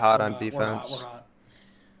 Yeah, We're hot on We're defense. hot.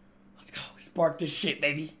 Let's go. Spark this shit,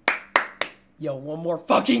 baby. Yo, one more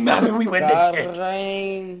fucking map and we win this shit.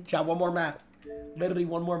 Rain. Chat, one more map. Literally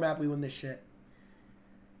one more map, we win this shit.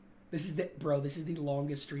 This is the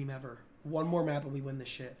longest stream ever. One more map and we win this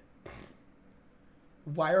shit.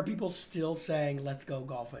 Why are people still saying let's go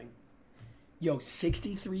golfing? Yo,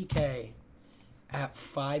 63K at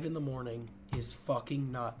 5 in the morning is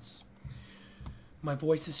fucking nuts. My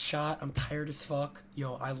voice is shot. I'm tired as fuck.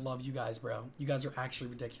 Yo, I love you guys, bro. You guys are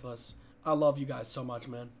actually ridiculous. I love you guys so much,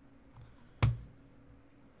 man.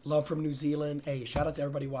 Love from New Zealand. Hey, shout out to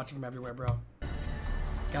everybody watching from everywhere, bro.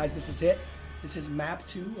 Guys, this is it. This is map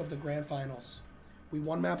 2 of the grand finals. We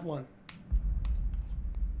won map 1.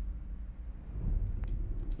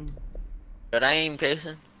 Good aim,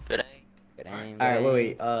 Jason. Good aim. Good aim. All right, good aim.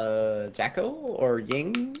 wait. Jacko or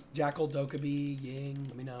Ying? Jackal, Dokkaebi, Ying.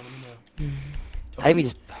 Let me know. I think we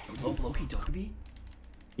just. Yo, Loki, Dokkaebi.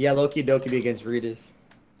 Yeah, Loki Dokkaebi against Ritas.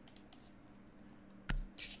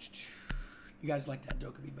 You guys like that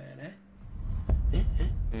Dokkaebi ban,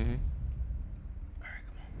 Mhm.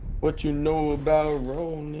 What you know about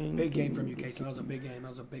Ronin? Big game from you, Kason. That was a big game. That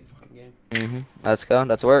was a big fucking game. Mhm. Let's go.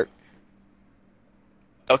 Let's work.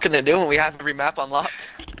 What can they do when we have every map unlocked?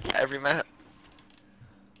 Every map.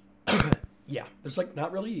 Yeah, there's like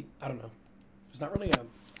not really. I don't know. There's not really. I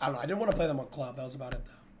don't know. I didn't want to play them on club. That was about it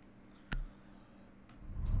though.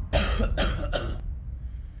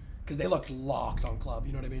 Because they looked locked on club.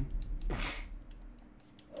 You know what I mean?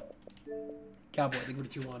 Cowboy, think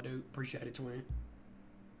what you want, dude. Appreciate it, twin.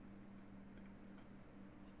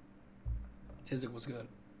 Tizik was good.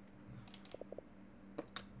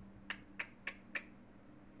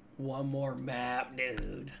 One more map,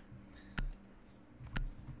 dude.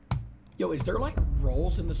 Yo, is there like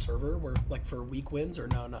roles in the server where like for weak wins or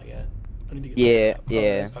no, not yet? I need to get Yeah, those up.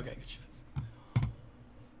 yeah. Oh, okay, good shit.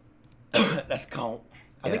 That's count.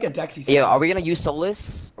 I think a Dexy. Yo, are we gonna use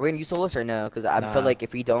Solus? Are we gonna use Solus or no? Because I feel like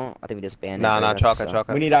if we don't, I think we just ban it. Nah, bro. chalk it, So- chalk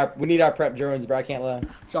it. We need our prep drones, bro. I can't lie.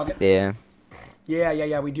 Chalk it. Yeah.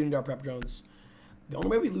 Yeah. We do need our prep drones. The only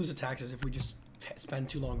way we lose attacks is if we just spend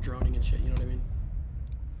too long droning and shit. You know what I mean?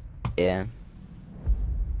 Yeah.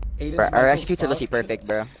 Aiden's Bro, our mental's executes are literally fucked. perfect,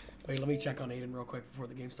 bro. Wait, let me check on Aiden real quick before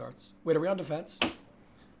the game starts. Wait, are we on defense?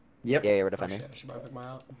 Yep. Yeah, we're Oh, defending. shit, I should probably pick my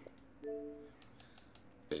out.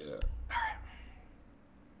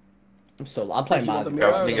 I'm playing You want the Mozzie.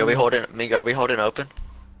 mirror? Bro, Mingo, we holding open.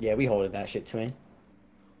 Yeah, we holding that shit, twin.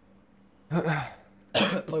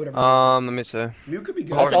 Play whatever. Let me see. Mew could be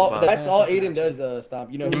good. That's all Aiden does,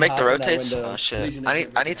 Stop. You know, You he make the hops in that rotates? window. Oh shit. Legion is I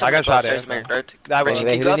good. need I someone got to go shot upstairs at. and make rotates. That Rich, one.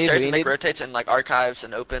 can you go Wait, who upstairs do and we make need? rotates in like archives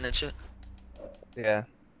and open and shit? Yeah.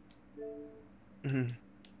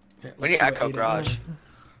 We need echo garage.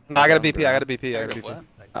 No, I got a BP. I got a BP. I got a BP.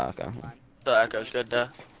 Oh, okay. The echo's good though.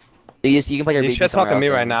 You can play your He's BP shit somewhere talking me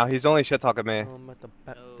else, right then. now. He's only shit talking me.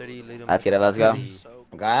 Let's get it. Let's go.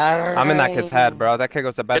 I'm in that kid's head, bro. That kid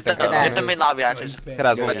goes to bed. Get the main lobby hatches. Kid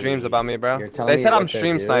has bad dreams about me, bro. You're telling They me said I'm what to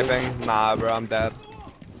stream do? sniping. Nah, bro, I'm dead.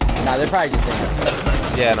 Nah, they're probably just saying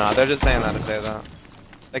that. Yeah, nah, they're just saying that to say that.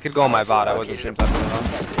 They could go on my VOD. I wasn't stream sniping at all.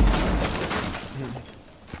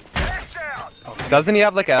 Doesn't he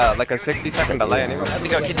have like a 60-second delay anyway? Can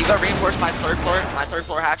you go reinforce my third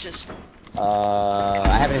floor hatches? I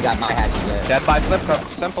haven't even got my hatches yet. Dead by flip cup.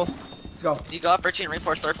 Simple. Let's go. Can you go up, Richie, and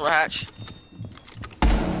reinforce third floor hatch?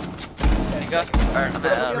 Can you go?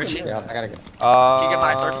 Or, Richie? Can Yeah, I gotta go. you get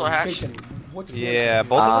my third floor hatch? Jason, what's Yeah,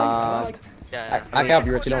 both of them. Yeah. I can help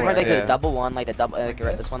you, Richie. Don't Or worry. like Yeah. the double one, like the double, like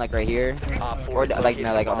this one, like right here, or like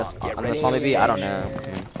no, like on this one maybe. I don't know.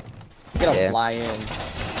 Get a Yeah. fly in.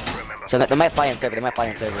 So they might fly in server. They might fly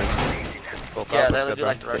in server. Yeah, they do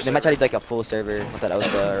like the rush. They might try to do like a full server with that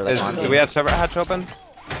OSA or like. Do we have server hatch open?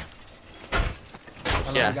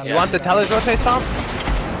 Yeah. You want the tellers rotate stomp?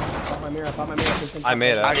 Pop my mirror, pop my mirror. I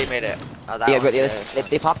made I it. already made it. Oh, that Yeah, one, but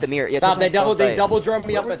they popped the mirror. Yeah, Stop. They this one's so tight. double drummed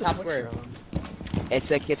me up Where's at the top Twitch square. on?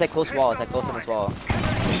 It's like close wall. It's like close on this wall.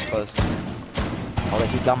 Close. Oh, like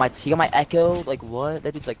he got my echo. Like what?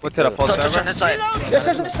 That dude's like. What's it, a full So, just server? turn inside. Yes,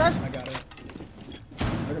 I got it.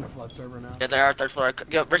 They're gonna flood server now. Yeah, they are third floor.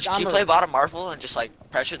 Yo, Rich, can you play bottom Marvel and just like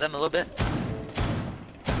pressure them a little bit?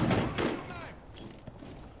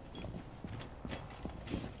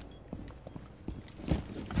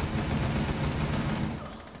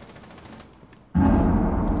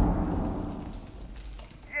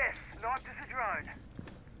 Yes, not this is drone.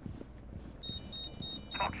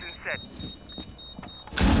 Toxin set.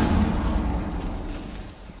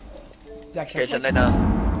 Zach, Okay, so they know.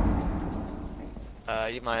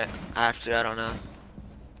 You might have to. I don't know.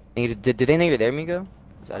 Did they know you're there, Migo?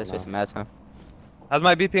 So I just wasted mad time. How's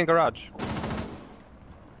my BP in garage?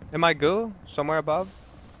 Am I goo? Somewhere above?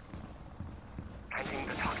 Planting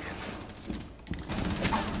the toxin.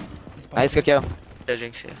 Nice, good kill. Yeah,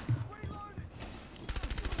 Jynxzi.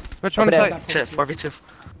 Which one is there. that? Shit, 4v2.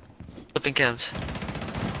 Flipping cams.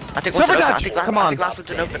 I think Silver one's an open. I Dutch, think, come I on. think last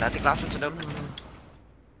one's an open. I think last one's an open.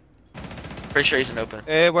 Pretty sure he's an open.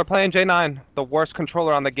 Hey, we're playing J9, the worst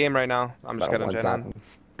controller on the game right now. I'm just kidding, J9.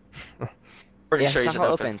 Pretty Yeah, sure he's an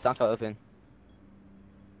Sanko open. open. Sanko open.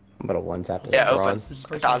 I'm about a one tap. Yeah, open. This is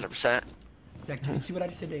first time. 1000%. Zach, did you see what I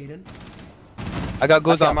just said to Aiden? I got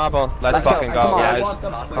goos Let's on go. marble. Let's Let's go. fucking Come go, on. I guys. walked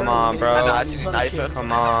up square Come on, and bro. Aiden- I know, I see you knife him.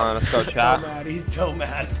 Come on, let's go, He's so chat. mad. He's so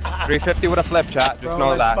mad. 350 with a flip, chat. Just Bro, know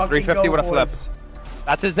let's that. fucking 350 go, with a flip. boys.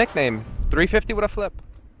 That's his nickname. 350 with a flip.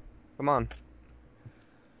 Come on.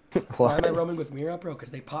 Why am I roaming with Mira, bro?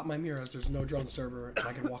 Because they pop my Miras. There's no drone server, and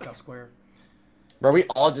I can walk out square. Bro, we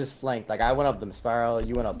all just flanked. Like I went up the spiral,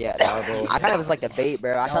 you went up. Yeah, marble. I kind of was like the bait,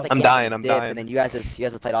 bro. I shot the I'm camp, dying, just I'm dipped, dying. And then you guys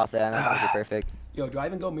just played off that, and that's actually perfect. Yo, do I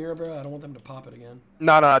even go Mira, bro? I don't want them to pop it again.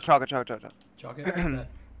 No, chalk it. Chalk it? Bet.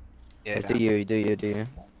 Yeah. Just do you.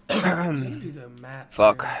 I was gonna do the mats.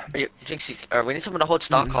 Fuck. here. Jynxzi, we need someone to hold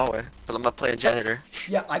stock hallway. But I'm gonna play a janitor.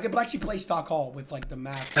 Yeah, I could actually play stock hall with like the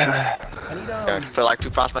mats. I need Put like 2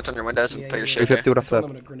 frostbites on your windows and put your shit 350 there. with a Someone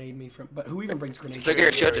flip. gonna grenade me from. But who even brings grenades? So get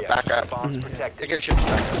your shield to back up. Bombs Get protected. your shield to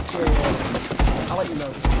back up. Yeah. I'll let you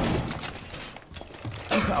know.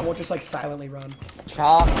 I won't just like silently run.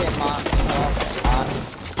 Chalk it, man.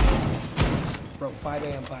 Bro, 5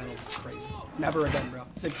 a.m. finals is crazy. Never again, bro.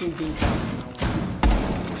 16 team counts from now on.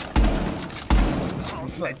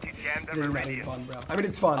 But this is not even fun, bro. I mean,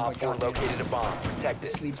 it's fun, Op but 4 goddamn. located a bomb. This Protected.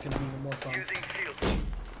 sleep's gonna be even more fun. Using shield.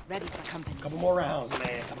 Ready for company. Couple more rounds,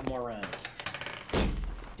 man. Couple more rounds.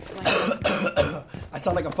 I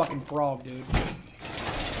sound like a fucking frog, dude. You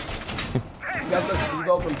guys know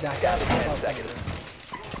Steve-O from Jackass? That's how I sound.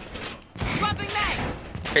 Swapping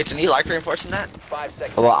mags. Jason, you like reinforcing that? 5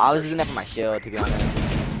 seconds. Well, I was using that for my shield, to be honest.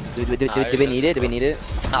 Do we need it? Do we need it?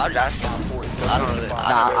 No, I'm just asking. I don't really.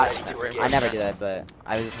 Nah, really I never do that, but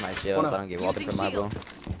I was using my shield, so I don't get walled for marble.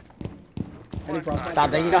 Any frostbite?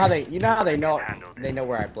 Stop. You know how they know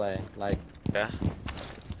where I play. Like Yeah.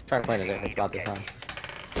 try to play it about this time.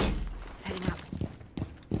 Setting up.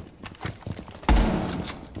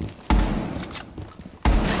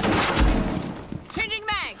 Changing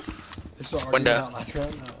mags. This was Window. already out last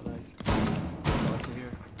round? Oh, nice. Glad to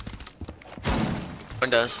hear.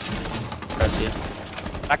 Windows. That's you.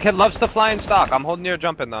 That kid loves to fly in stock. I'm holding your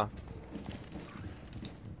jump in though.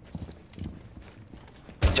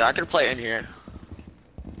 Okay, I could play in here.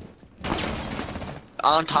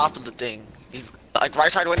 On top of the thing. Like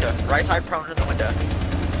right side window. Right side prone in the window.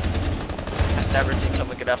 I've never seen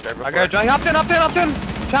someone get up there before. I got Johnny. Hopped in. I'm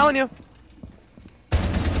telling you.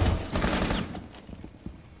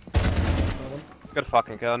 Good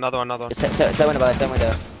fucking kill. Another one. Set window, set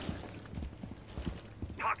window.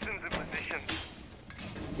 Toxins in position.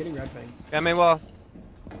 I'm getting red fangs. Yeah, I mean, well,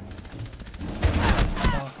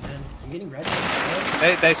 Fuck, man. I'm getting red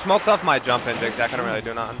fangs. they smoked off my jump in, Jynxzi. I couldn't really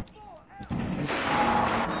do nothing.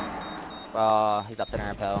 He's upside down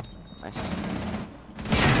rappel. Nice.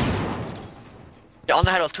 Yeah, on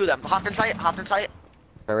the head of two of them. Hopped in sight.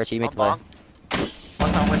 For Richie, you make the On play. bomb.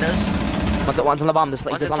 One's on windows. One's on the bomb. This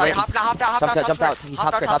One's is on inside. the Hopped out. Jumped out. He's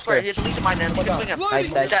top square. He has a legion mine in. You can swing him. Nice,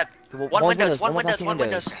 He's nice. dead. One windows. One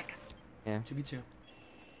windows. Yeah. 2v2.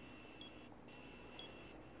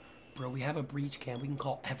 Bro, we have a breach cam. We can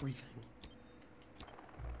call everything.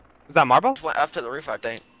 Is that marble? Went after the roof, I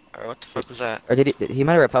think. Or what the fuck was that? Or did he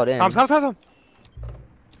might have repelled in. Come. Cam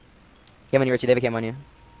on you, Richie. David cam on you.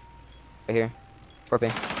 Right here. 4P.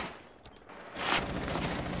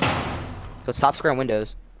 So it's top square and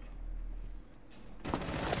windows.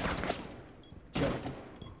 Joe,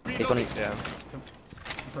 He's 20. Yeah.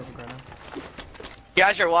 perfect right now. He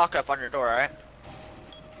has your walk up on your door, right?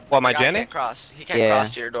 What, my Guy Jenny? can't cross. He can't Yeah.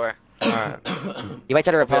 cross to your door. Alright. You might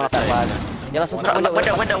try to repel off that flag. Yeah, let's Window, Richie,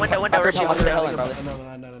 After window. repelling, bro.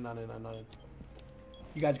 No.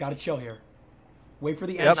 You guys gotta chill here. Wait for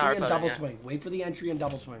the Yep. entry and Not double repelling, swing. Wait for the entry and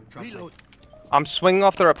double swing. Trust me. I'm swinging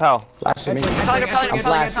off the rappel. Flash to me.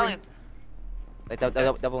 Repelling. Like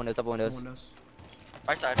double windows. Windows.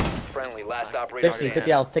 Right side. Friendly, last operator 50, standing.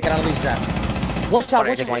 50 health. Take it out of these traps. One shot,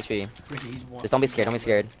 one Take shot. 1 HP. Ricky, he's one. Just don't be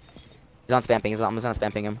scared. He's on spam ping. I'm just on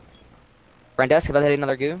spam ping him. Friend desk, about to hit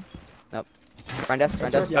another goo. Nope. Friend desk. Yeah,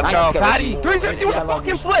 Let's Nice, go, Richie. Patty! 350 with I a love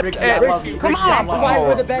fucking you. flip! Ricky, Eh, I love you. Come Ricky, I on! love That's why you.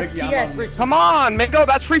 we're the best Ricky, I CS, love you. Richie. Come on, Mingo,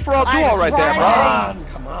 that's free for all duo right there, bro.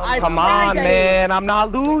 Come on. I Come on, man. I'm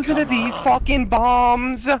not losing to these fucking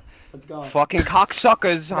bombs. Let's go. Fucking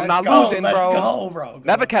cocksuckers. I'm not Let's go, losing, let's bro. go, bro. Come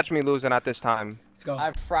Never on. catch me losing at this time. Let's go.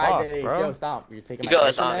 I fried the bro. ACO stomp. You're taking You my guys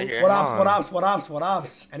person, on man? here. What Come ops? What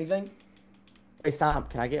ops? Anything? Hey, stomp.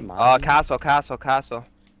 Can I get mine? Castle.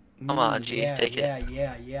 Come on, G, Yeah, take it.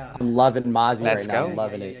 yeah. I'm loving Mozzie Let's right now. go. I'm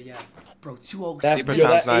loving it. Yeah. Bro, 2-0. That, Keeper yo,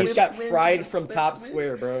 that sounds ace nice. got fried from top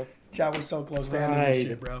square, bro. Chat, we're so close to ending this Fried.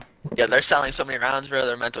 shit, bro. Yeah, they're selling so many rounds, bro.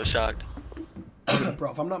 They're mental shocked.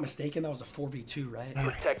 Bro, if I'm not mistaken, that was a 4v2, right?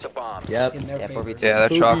 Protect the bomb. Yep. In their Yeah, favor. 4v2. Yeah,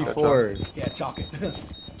 they're chocolate. 2v4. Yeah, chalk it.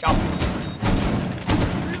 Chalk it.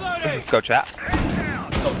 Let's go, chat.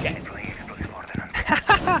 Go, chat.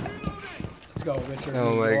 Let's go, Richard.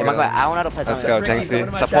 Oh my New God. I York. don't know how to play Let's Tony. go, Ricky, Jynxzi. someone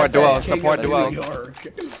in my Support chat duo, said King support of duo. New York.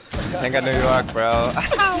 King of New York, bro.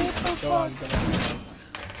 Go on.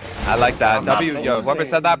 I like that. I'm not W, yo, losing. whoever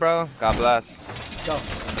said that, bro, God bless. Go.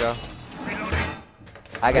 Let's go.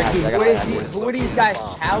 I got Richie, it. who are these guys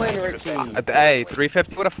challenge, Richie? Hey,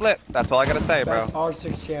 350 with a flip. That's all I gotta say, bro. Best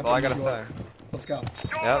R6 champ. That's all I in gotta New say. York. Let's go.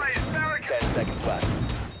 Yep. 10 seconds left.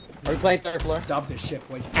 Are we playing third floor? Dub this shit,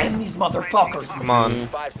 boys. End these motherfuckers. Come on.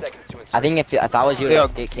 5 seconds to I think if I was you, Yo,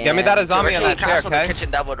 it can't. give me that So Azami in Richie, that chair, castle the okay?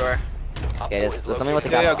 kitchen double door. Okay, just let me with the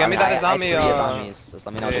Yo, guy. give me that Azami, Just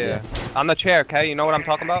let me know what to Yeah. On the chair, okay? You know what I'm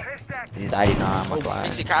talking about? do. I do not. I'm not Dixie,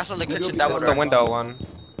 lying. castle the kitchen double This is the door. window one.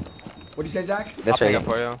 What'd you say, Zach? I'll This pick right it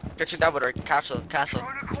for you. Kitchen double door. Castle.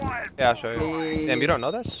 Yeah, I'll show you. Damn, you don't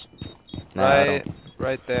know this? No, I Right,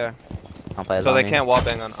 right there. don't play as So they Azami. can't wall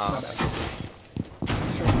bang on. My Oh. bad.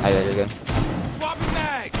 Oh, yeah, you're good.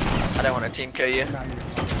 I don't want to team kill you. Nah, you're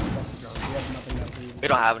fucking drunk. We have nothing left for you. We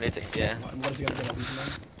don't have anything, yeah. What is he gonna get at least, man?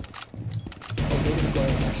 Oh, maybe the goal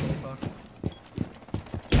is actually fucked.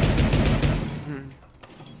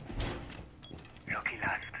 Lucky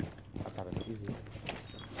last. That's not really easy.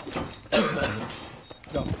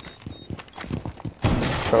 Let's go.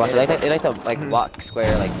 Bro, watch, they like to walk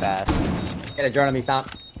square like fast. Get a drone on me, stomp.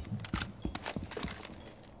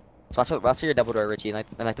 So watch your double door, Richie. I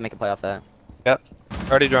like to make a play off that. Yep.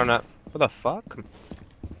 Already drawn that. What the fuck?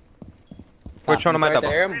 Twitch on my Right double.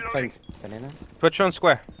 there, I'm playing banana. Twitch on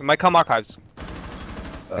square. It might come archives.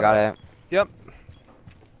 I got it. Yep.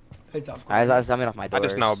 It's off. I was coming off my I doors.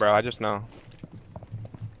 just know, bro. I just know.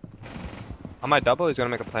 On my double, he's gonna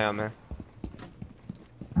make a play on there.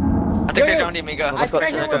 I think they're going to me, go. I Let's go,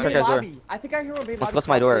 think I hear let's one go, being let's go. lobby. I think I hear one being lobby. Let's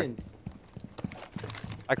my door. crouched in.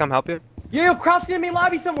 I come help you? Yo, crouching in me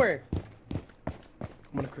lobby somewhere.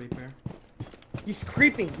 I'm gonna creep here. He's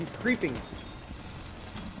creeping. He's creeping.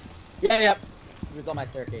 Yeah. He was on my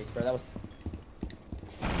staircase, bro. That was.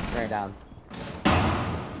 Right down.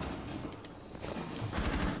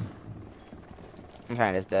 I'm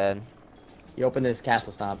trying this dead. You open this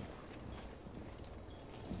castle stomp.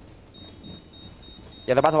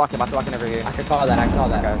 Yeah, they're about to walk in over here. I can call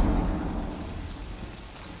that. Guys.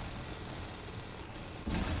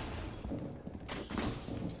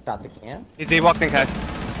 Got the camp. He walked in, Kai.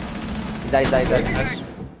 He's dead. Nice.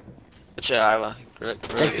 Good shit, Iowa. Really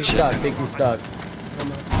Jynxzi good stuck. shit. Jynxzi stuck.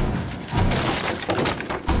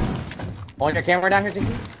 On your camera down here,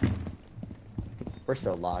 Jynxzi? We're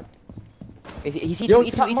so logged. He's Yo,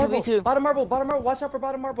 E2, top E2, marble. E2. Bottom marble. Watch out for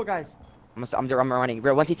bottom marble, guys. I'm running.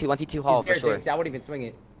 Bro, 1C2 hall for He's sure. there, Jynxzi. I wouldn't even swing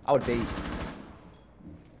it. I would bait.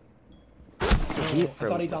 I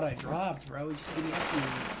thought he thought I dropped, bro. He just didn't ask me.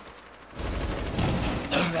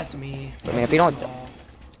 That's me. I mean, if you don't-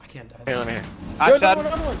 I can't die. Here, let me hear. Yo, Outside.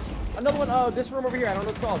 another one. This room over here. I don't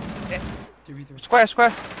know what it's called. 3v3.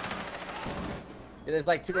 Square. Yeah, there's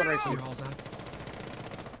like 2 on right Your here. hall's out.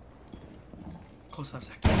 Close left,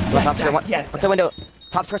 Zach. Left top square. Yes. What's the window?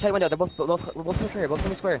 Top square side window. They're both square. Both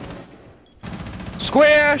coming square.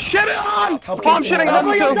 Square. Shit it on. Help Oh, I'm Casey shitting out.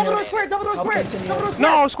 on Double them door too. square. Double door Help square. Casey Double door out.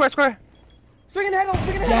 square. No, square. Swing in the head.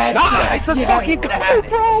 Yes. Nice. Let's Yes. fucking go,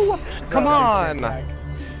 bro. Come on.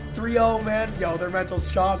 3-0, man. Yo, their mental's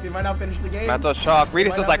shocked. They might not finish the game. Mental shock.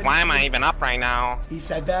 Regis Why is not like, finish why am the I game? even up right now? He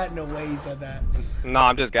said that? No way he said that. No,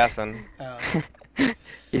 I'm just guessing.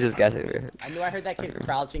 He's just guessing. Bro. I knew I heard that kid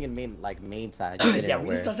crouching in main side. Yeah,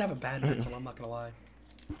 Regis does have a bad mental, I'm not gonna lie.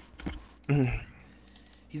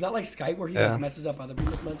 He's not like Skype where he Yeah. like messes up other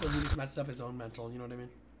people's mental, he just messes up his own mental, you know what I mean?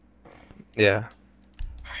 Yeah.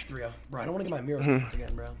 Alright, 3-0. Bro, I don't wanna get my mirrors blocked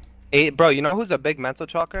again, bro. Bro, you know who's a big mental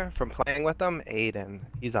chalker from playing with him? Aiden.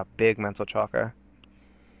 He's a big mental chalker.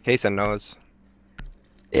 Kason knows.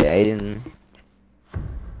 Yeah, Aiden.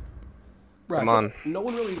 Bro, Come I feel on. like no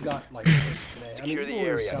one really got like this today. I mean, Secure the people were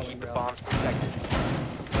area. selling, Keep the bro. bombs protected.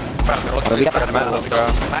 We got the mental,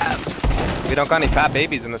 bro. We don't got any fat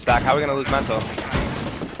babies in the stack. How are we gonna lose mental?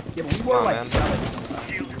 Yeah, but we were Oh, like man. selling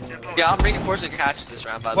sometimes. Yeah, I'm reinforcing catches this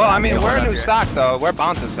round, by the Well, way. I mean, Yeah, we're a hold up new here. stack though. We're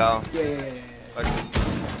bound to sell. Yeah. Like,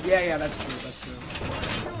 Yeah, that's true,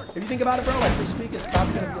 If you think about it, bro, like this week is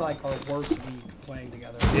probably gonna be like our worst week playing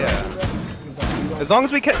together. Yeah. Because, like, we don't- as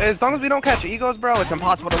long as we don't catch egos, bro, it's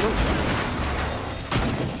impossible to lose.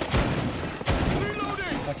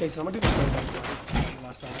 Okay, so I'm gonna do the same thing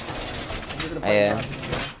last time. You're gonna play Yeah. Garage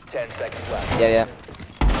again. 10 seconds left. Yeah.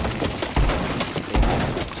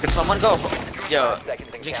 Can someone go? Yo, Seconds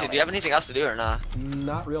and Jynxzi, counting. do you have anything else to do or not?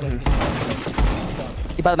 Not really.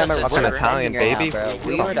 You probably remember Listen, we're we're defending Italian right baby. now, bro.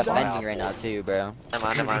 We are defending right now too, bro. Never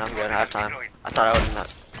mind, I'm good. I have time. I thought I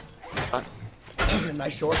would not.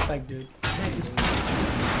 Nice short leg, dude.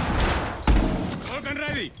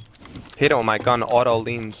 Hit on my gun, auto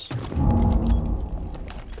leans.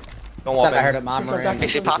 Don't walk I heard in. a mom So, Zach, ring.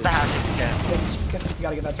 Jynxzi, pop the hatchet. You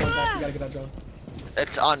gotta get that drone, Zach. You gotta get that drone.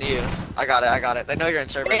 It's on you. I got it. They know you're in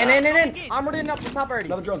server In. now. I'm running up the top already.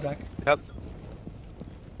 Another drone, Zach. Yep.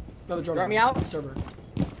 Another drone. Drop me out. Server.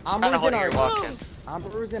 I'm Kinda bruising holding your already. walk in. I'm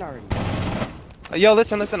bruising already. Yo,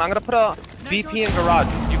 listen. I'm gonna put a BP in garage.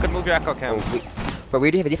 You can move your echo cam. But we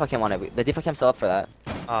do have a default cam on it. The default cam's still up for that.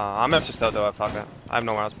 I'm gonna just still do it. Fuck it. I have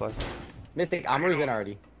nowhere else to play. Mystic, I'm bruising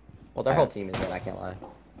already. Well, their whole team is dead. I can't lie.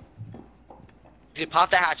 Jynxzi, pop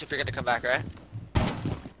the hatch if you're gonna come back, right?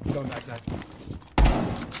 I'm going back, Zach.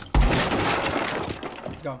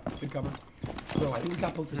 Let's go. Good cover. Bro, I think we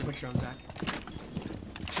got both the Twitch drones, Zach.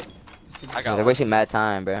 I got They're one. wasting mad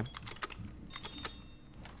time, bro.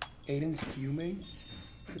 Aiden's fuming.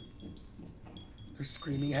 They're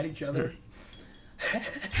screaming at each other.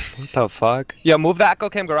 What the fuck? Yo, move the echo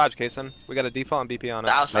cam garage, Kason. We got a default and BP on The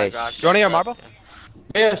it. outside Nice. garage. You wanna hear marble?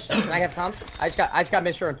 Yes. Can I have comms? I just got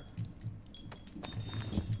misshorn.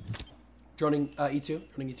 Droning E2.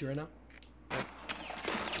 Droning E2 right now.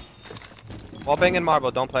 Wall bang and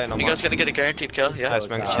marble. Don't play it no You more. guys gonna get a guaranteed kill? Yeah. Nice,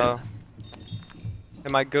 man.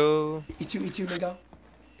 Am I go? E2, Mingo.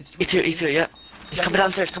 It's E2, yeah. He's coming down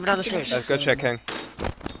the stairs, That's good shit, King.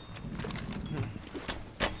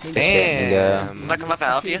 Damn. Yeah. I'm not coming up to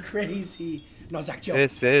help you. Crazy. No, Zach, chill.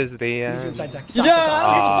 This is the He's end. inside, Zach. Stop, Yeah!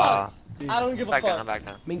 stop. Ah. I don't give a Back down, fuck. back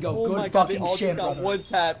down. Mingo, Oh my good God, they fucking all shit, just got brother. one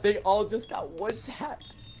tap. They all just got one tap.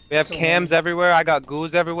 We have So cams many. everywhere. I got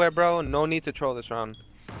goos everywhere, bro. No need to troll this round.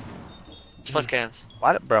 Flip cams.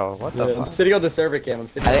 What, bro? What the I'm fuck? sitting on the server cam. I'm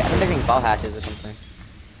sitting. I think they're getting ball hatches or something.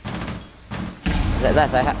 Is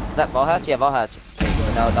that ball hatch? Yeah, ball hatch.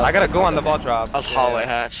 No, I gotta go on the ball drop. That was hallway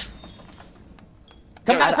hatch.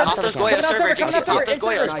 Come Yo, down pop server. those Come Goyos down server, server. Come Jynxzi. down Pop server. those In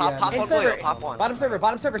Goyos. server. Pop In one server. Goyo. Pop one. Bottom server.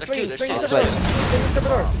 There's Swing two, it. Swing there's it. two. Swing it. Server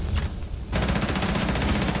door.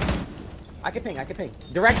 I can ping.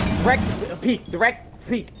 Direct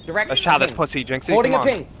peek. Let's try this pussy, Jynxzi. Holding Come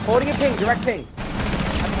a on. ping. Direct ping.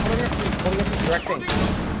 in here, please. Pulling us in direct thing.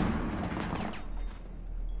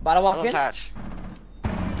 Bottom walk Don't in. touch.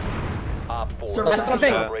 Op 4. Sir, That's sir, one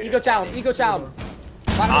thing. sir. Ego challenge. Ego challenge.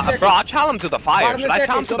 Bottom of the Bro, staircase. I'll challenge him to the fire. Bottom of Should the I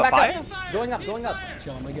challenge staircase. him to Go the back fire? up. Going up. Going up.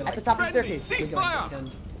 Chill, I'm gonna get At the like, top of the staircase. I'm gonna get like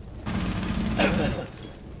end.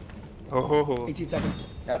 Oh. 18 seconds.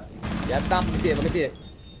 Yeah, stop. Let me see it. Let me see it.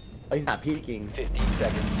 Oh, he's not peeking. 15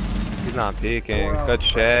 seconds. He's not peeking. Four Good up.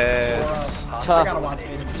 shit. I gotta watch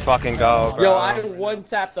it. Let's fucking go, bro. Yo, I one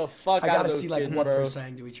tap the fuck I out gotta of those see like kids, what bro. they're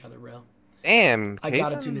saying to each other, bro. Damn. I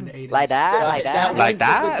gotta Kason? tune into Aiden. Like that? Like that? Like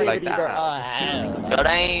that? one Like sensitivity, bro. that? Good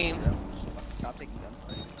aim.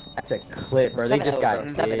 That's a clip, bro. They just got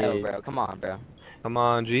 7-0, bro. Come on, bro. Come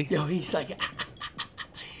on, G. Yo, he's like,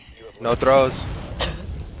 No throws.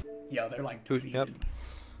 yo, they're like Two- defeated. yep.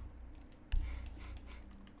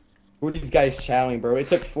 Who are these guys chowing, bro? It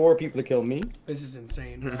took 4 people to kill me. This is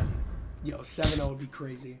insane, bro. Yo, 7-0 would be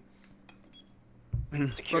crazy. Bro,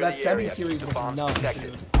 Secure that the area. semi-series Keep was the bomb nuts,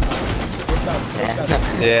 protected. dude. What's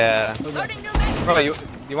up? Yeah. Loading new mag. Bro,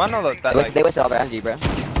 you wanna know that like They wasted all their energy, bro.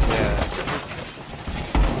 yeah.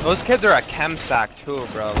 Those kids are a chem sack too,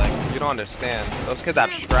 bro. Like you don't understand. Those kids have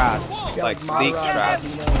strats, Yeah, like Madara, league strats.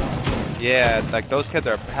 you know. Yeah, like those kids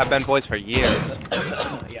have been boys for years.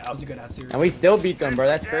 Yeah, that was a good ass series. And we still beat them, bro.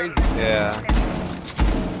 That's crazy. Yeah.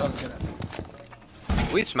 That was a good ass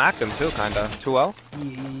series. We smacked them too, kinda. 2-0.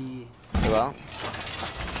 Yeah. Well,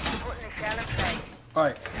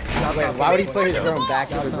 Alright. Wait, why would he put his drone back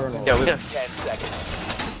into the drone? Yo, we 10 have seconds.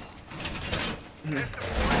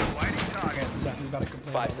 Okay, Zach, we gotta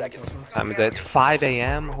complain 5 about seconds. those ones. Time is it? It's 5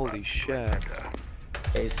 a.m. Holy shit.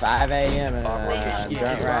 It's 5 a.m. and Yeah,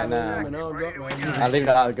 drunk it's right 5 a.m. now. and I'm drunk right now. I leave it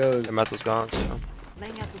how it goes. The metal's gone. So.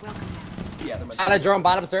 Laying out the welcome mat. Yeah, they're On a drone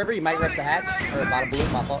bottom server, you might rip the hatch. Or bottom blue,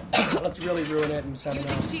 my fault. let's really ruin it in 7-0.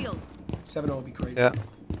 Using shield. 7-0 would be crazy. Yeah.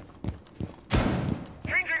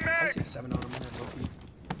 I see a 7-0 in a minute, Loki.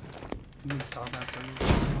 He needs combat for me.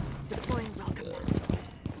 Deploying welcome mat.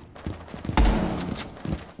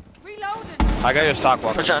 Reloading. I got your stock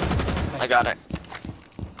walker. push on. I got it.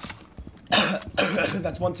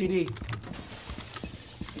 That's one TD.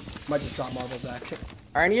 Might just drop marbles, Zach.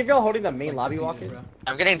 Are any of y'all holding the main lobby Defeated, walking? bro.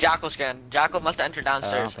 I'm getting Jackal scan. Jackal must have entered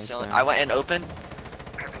downstairs. think It's the only- so. I went in open.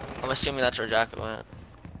 I'm assuming that's where Jackal went.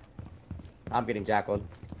 I'm getting jackaled.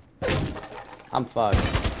 I'm fucked.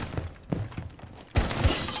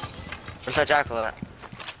 Where's that Jackal at?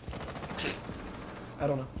 I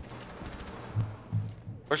don't know.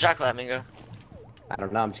 Where's Jackal at, Mingo? I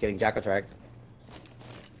don't know, I'm just getting jackal tracked.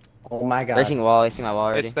 Oh my god. they're seeing wall. They see my wall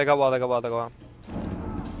already. They got wall. They got wall. They got wall.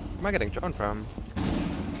 Where am I getting drone from?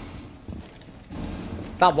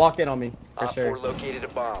 Stop walking on me, for Op 4 sure. located a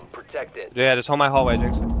bomb. Protect it. Yeah, just hold my hallway,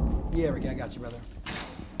 Jynxzi. Yeah, Ricky, I got you, brother.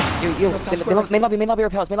 You, No, top square. main lobby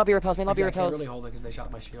repels. Main lobby repels. Main lobby Ricky, I can't repels. really hold it because they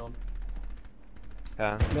shot my shield.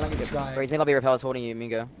 Yeah. I mean, I can try. Raise main lobby repels holding you,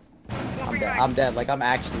 Mingo. I'm dead. I'm dead. Like, I'm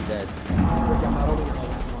actually dead. Ricky, I'm not holding your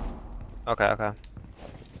hold anymore. Okay. Okay.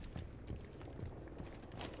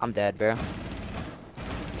 I'm dead, bro.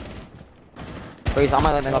 Raise on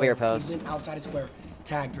my main lobby repels. He's in outside of square.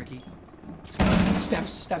 Tagged, Ricky.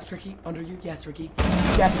 Steps, Ricky. Under you. Yes, Ricky.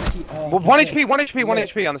 Yes, Ricky. Oh, Well, 1 he's HP. dead. 1 HP. 1 Yeah,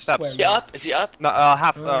 HP on the steps. square, Is he up? Is he up? No,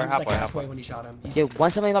 half. He was Halfway. like Halfway. when he shot him. He's, Yo,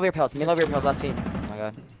 one main lobby repels. Main lobby repels. Last scene. Oh my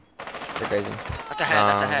god. They're crazy. That's a head.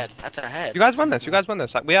 That's a head. That's a head. You guys win this. You guys win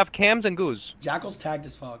this. We have cams and goos. Jackal's tagged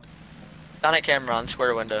as fuck. Down at camera on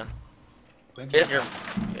square window. If you're,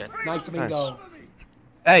 yeah. Nice to go.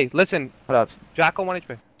 Hey, listen. What up? Jackal 1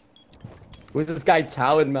 HP. Who's this guy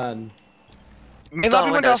chowing, man? Main Still lobby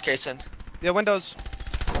on window. windows, Kason. Yeah, windows.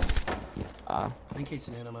 I think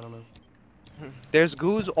Casey hit him. I don't know. There's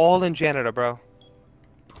goos all in janitor, bro.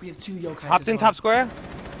 We have 2 yokai. Hopped in top square.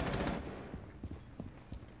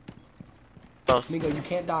 Both. Mingo, you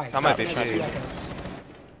can't die. That might be That's cheating. two echoes.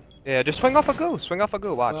 Yeah, just swing off a goo. Swing off a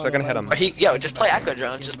goo. Watch, Well, they're gonna hit well, him. Or yo, just play echo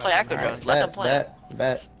drones. Just play echo drones. Let them play.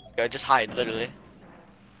 Bet. Yo, just hide, literally.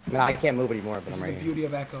 No, I can't move anymore, but This I'm is right the here. beauty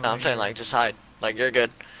of echo. No, I'm saying like, just hide. Like, you're good.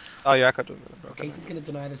 Oh yeah, I could. Bro, Casey's gonna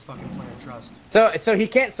deny this fucking plan. Trust. So he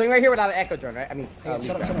can't swing right here without an echo drone, right? I mean, Hey,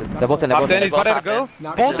 shut up, shut up. They're both in. They're Up both there, in. he's got both it to go.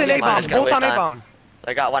 Not Both in really. A bomb. Just gonna Both on waste A bomb.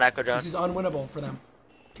 I got one echo drone. This is unwinnable for them.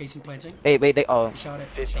 Casey planting. Wait. They. Oh. He shot it.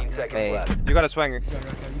 15 seconds Hey. left. You gotta swing. You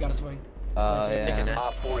gotta swing. Yeah. Op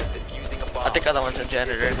Op 4 is defusing a bomb. I think other one's a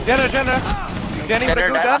janitor. Janitor. Jenny, Janitor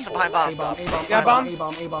goo dead. dead. That's behind bomb. A-bomb, A-bomb, Yeah, bomb.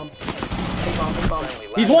 A-bomb, A-bomb, A-bomb, A-bomb.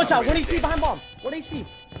 He's one shot. 1 HP behind bomb. 1 HP.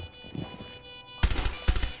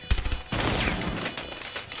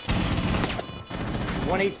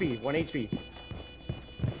 One HP.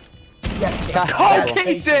 Yes. Oh,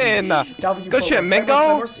 Jason! W Good shit, for Mingo.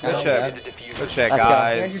 Claymores. Good No, shit. Defuse. Good shit, Let's go.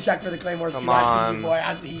 And guys. you check for the Claymores Come too. I see on. you, boy.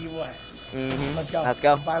 I see you, boy. Mm-hmm. Let's go. Let's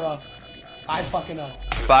go. 5-0. I fucking know.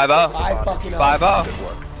 5-0. I fucking know.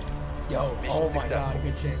 5-0. Yo, oh my god,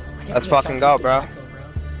 good shit. I can't Let's believe fucking I go, said bro. Jacko,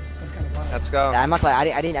 That's kind of wild. Let's go. Yeah, I'm not like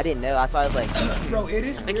I didn't know. That's why I was like, Bro, it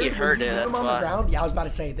is think weird he heard when you it, put them that's on the why. ground. Yeah, I was about to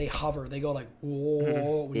say they hover. They go like whoa. When you put them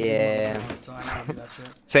on the Yeah. ground, so I don't do that shit.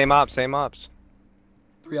 Same ops, same ops.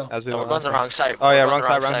 3-0. As we No, we're went going the last wrong side. Oh yeah, We're wrong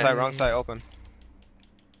going the side, wrong side, open.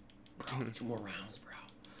 Bro, 2 more rounds, bro.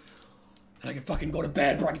 And I can fucking go to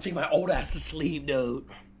bed, bro. I can take my old ass to sleep, dude.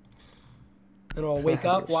 Then I'll wake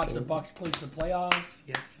up, watch the Bucks clinch the playoffs.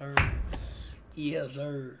 Yes, sir. Yes,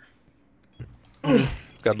 sir. Let's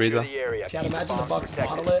go, Breeza. The area. Chad, Keep imagine the bombs Bucks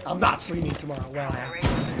protected. bottle it. I'm not streaming tomorrow. Well, I have to.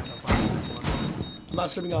 I'm not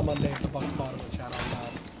streaming on Monday if the Bucks bottle it, Chad.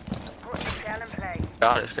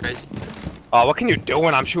 God, it's crazy. Oh, what can you do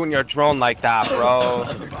when I'm shooting your drone like that, bro?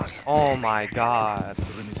 Oh my god.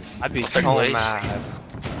 I'd be so Please. mad.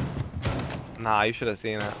 Nah, you should have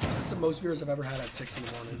seen it. That's the most viewers I've ever had at 6 in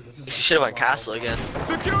the morning. This is She should have went castle again.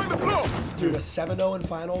 Dude, a 7-0 in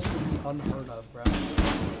finals would be unheard of, bro.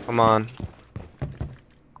 Come on.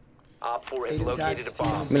 Op 4 has Aiden located tags a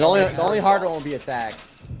Steven bomb. is I mean, the only hard one will be attack.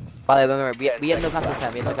 by the way, remember, we have no castle this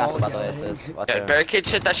time. We have no castle, by the way. So just watch Yeah, out. barricade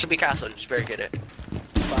shit, that should be castle. Just barricade it.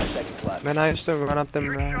 5 seconds left. Man, I used to run up them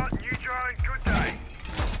rounds. You Charlie, good day.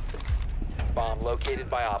 Bomb located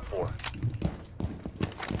by Op 4.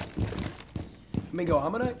 Mingo,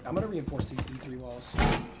 I'm gonna reinforce these E3 walls.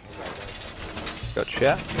 Go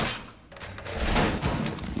chat.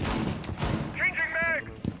 Changing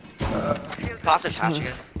mag. Pop this hatch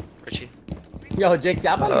again, Richie. Yo, Jynxzi,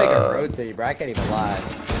 I'm about to make a rotate, bro. I can't even lie.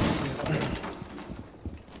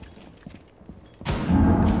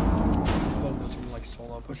 Like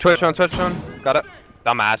solo push. Twitch on, Twitch on. Got it.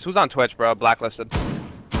 Dumbass. Who's on Twitch, bro? Blacklisted.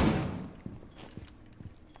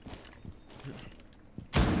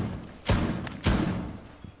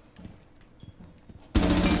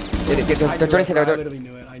 They're joining side. I They're literally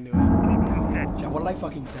knew it. I knew it. Chat, what did I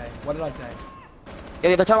fucking say? What did I say?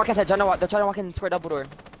 trying to walk inside. They're trying to walk in square double door.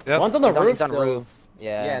 Yep. One's on the roof. He's on still. roof.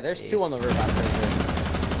 Yeah. Yeah, there's jeez. 2 on the roof. I'm pretty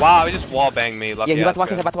sure. Wow, he just wall banged me. Lucky Yeah, he's about ass to walk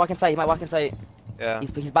guy. inside. About to walk inside. He might walk inside. Yeah. He's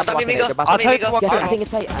about to Let walk me in. go. They're about I'll to. tell you if he walks Yeah, in. I think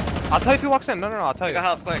it's inside. I'll tell you if he walks in. No, I'll tell you. Go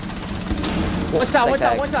help quick. One shot, one shot,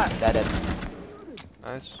 Tag. one shot. Dead.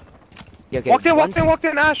 Nice. Yeah, okay. Walked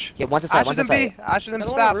in, Ash. Yeah, one's inside. Ash One's is in B. inside. Ash is in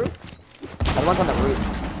Another one on stop. the roof. Other one's on the roof.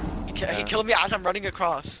 He killed me as I'm running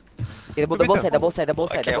across. Yeah, they're both side. They're both side. They're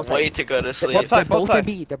both I side. They're can't both side. wait to go to They're sleep. Both side, both both side. in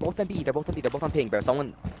B. They're both in B. They're both in B. They're both on ping, bro.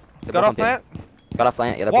 Someone. They're Got both off on ping. plant. Got off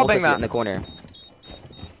plant. Yeah, they're Wall both bang asleep that. in the corner.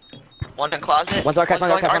 One in closet. One's archive,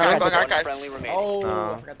 One's one's going archive, archive, one's going archive. One archive. friendly remaining. Oh,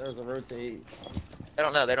 Oh. I forgot there was a rotate. They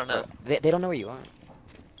don't know. They don't know. They don't know where you are.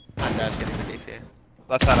 My dad's getting the beef here.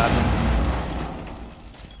 Left side admin.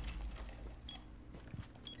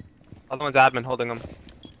 Other one's admin holding him.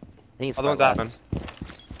 I think it's Other one's far admin. left.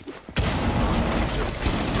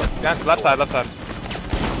 Yeah, left side, left side.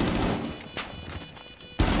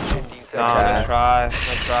 15 No, seconds. let's try.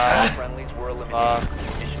 Let's try. Friendlies were eliminated.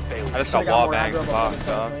 Mission I failed. just Should've got wall more banged. aggro before they Fuck, started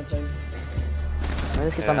dog. planting. Man,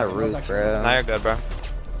 this kid's on Yeah. the roof, Now bro. you're good, bro.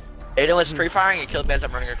 Aiden was pre-firing. He killed me as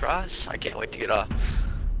I'm running across. I can't wait to get off.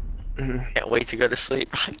 Can't wait to go to sleep.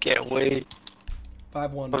 I can't wait.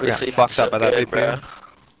 5-1. I'm gonna Yeah, sleep fucked so up by that good, bro. VP.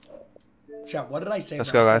 Chat, what did I say?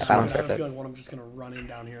 Let's when go, I guys. said that? Balance I have a perfect. feeling one I'm just gonna run in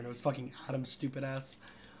down here, and it was fucking Adam's stupid ass.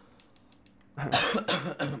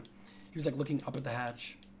 He was like looking up at the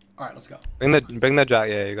hatch. All right, let's go. Bring the jack.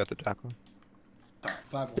 Yeah, you got the jack one. All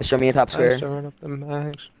right, 5-1. Just show me a top I square. used to run up the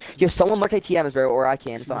mags. Yo, someone lurk ATMs, bro, or I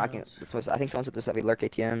can. Two So I can. rounds. I think someone's with this heavy lurk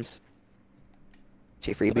ATMs.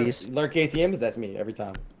 Cheap freebies. Lurk ATMs, that's me every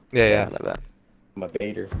time. Yeah, I yeah. love that. I'm a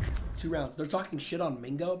baiter. 2 rounds. They're talking shit on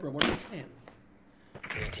Mingo, bro. What are they saying?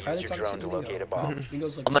 Need to Why are they use your talking drone shit to on locate a Mingo? bomb.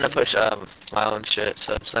 Mingo's like, I'm gonna push my own shit,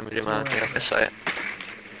 so just let me do my own thing on this site.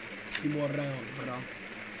 2 more rounds, bro.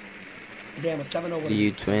 Damn, a 7-0 would You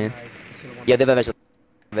have been so twin. nice. I should've won Yeah, they that. have a visual.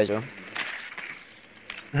 Visual.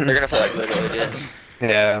 They're gonna feel like literally did.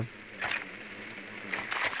 Yeah.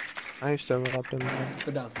 I used to run up the mags.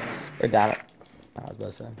 They're downstairs. Or down it. I was about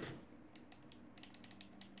to say.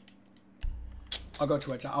 I'll go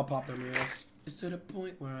Twitch. I'll pop their murals. It's to the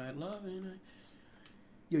point where I love it.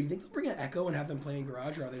 Yo, you think they'll bring an Echo and have them play in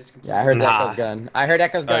Garage, or are they just completely... Yeah, I heard Nah. Echo's gun. I heard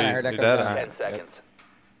Echo's gun. Oh, I heard you Echo's did? gun. 10 seconds.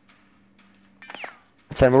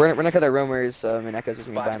 So we're gonna cut the rumors. And Echo's just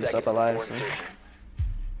gonna be 5 buying himself seconds alive. before So. insertion.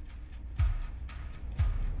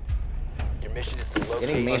 Your mission is to locate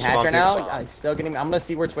Getting main Push hatch him right on now. people. I'm still getting. I'm gonna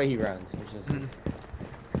see which way he runs. Which is,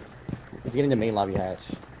 he's getting the main lobby hatch.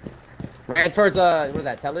 Ran towards what is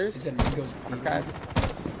that? Tellers? He said Mango's Archives.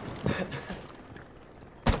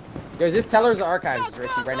 Yo, is this Tellers or Archives,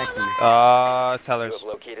 Richie? Right next to you. You Tellers. have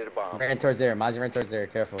located a bomb. Ran towards there. Mozzie ran towards there.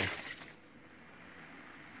 Careful.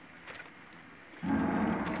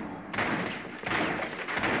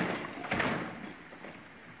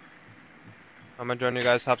 I'm gonna join you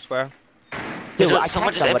guys top square. Dude, I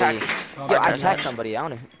Someone attacked just somebody. impacted. Yo, I Okay. attacked somebody. I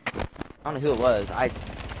don't know who it was.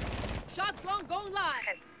 Shot drone going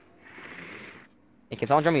live. Hey, can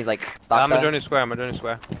someone join me? Like, stop. I'm gonna join you square. I'm gonna join you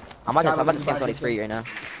square. I'm about to scan somebody's free right now.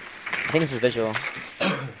 I think this is visual.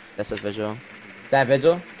 This is visual. That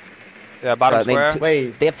vigil? Yeah, bottom But maybe square. two-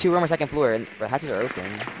 Wait. They have 2 room or 2nd floor, and the hatches are open.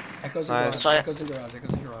 Echoes in Nice. garage. Sorry. Echoes in garage.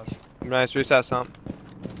 Echoes in garage. Nice, reset some.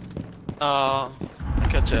 Gotcha.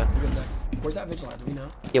 You're good, Zach. Where's that vigil at? Do we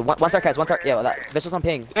know? Yeah, one's archives, yeah, well, that vigil's on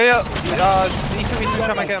ping. Yeah, E2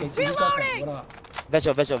 shot my cam. Casey, who's that guy? What up?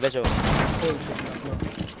 Vigil. Holy shit, come on.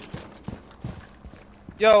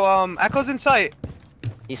 Yo, Echo's in sight.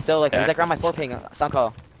 He's still like, he's like around my 4 ping, sound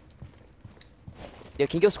call. Yo,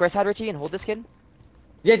 can you go square side, Richie, and hold this kid?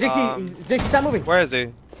 Yeah, Jynxzi, stop moving. Where is he?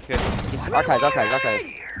 Okay. He's archives. I'm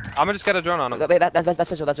gonna just get a drone on him. Wait, that's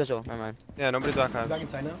visual, never mind. Yeah, nobody's archive. Back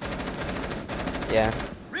inside now? Yeah.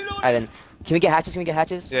 Alright then. Can we get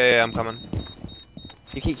hatches? Yeah, I'm coming.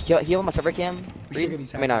 You can heal on my server cam? We should get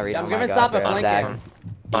these I mean, not hatches. read. Yeah, I'm Oh gonna my stop God, at bro, flank Zach. cam.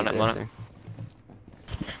 On it.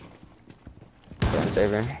 Go on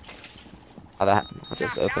server. Oh, I'll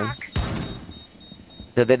just open.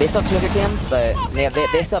 They still have 200 cams, but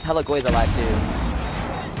they still have hella goys alive too.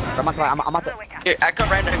 I'm about to. Here, Echo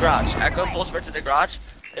ran to the garage. Echo full sprint to the garage.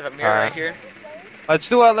 They have a mirror Alright. right here. Let's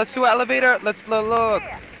do elevator. Let's look.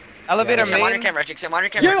 Elevator Sam on your main. camera, Jynxzi. Sam on your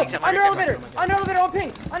camera. Yo, Jynxzi, Sam on under your camera. elevator on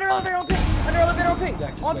ping. Under elevator on ping.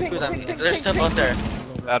 Yeah, just On wait. ping. Who them? They're still both there.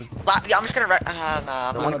 Bad. Yeah, I'm just gonna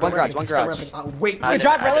nah. One garage. Wait, I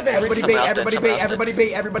drop didn't- elevator. everybody someone bait, else did, everybody someone bait, else did. everybody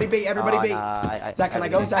bait, everybody bait, everybody bait. Zach, can I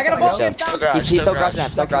go? Zach, I got a can I ball. go? Still garage. He's Still still garage garage.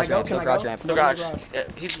 ramp. Still Can I garage go? ramp. Can Still I garage go? ramp. Still garage. Yeah,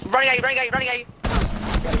 he's running at you.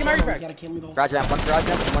 Get my refrag. Gotta kill me the whole Garage ramp. One garage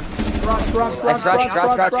ramp. One. Garage.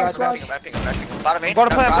 Bottom main.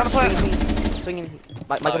 Bottom plant, Garage. bottom plant. Swinging.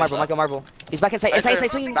 Michael Marble. He's back inside. Right there.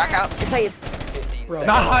 Inside. Swinging. Back out. Inside. Bro.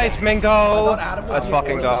 Nice, Mingo. Adam Let's was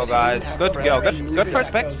fucking go, guys. Echo, Good bro. go. He Good his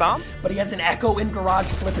first pick, echoes. Stomp. But he has an echo in garage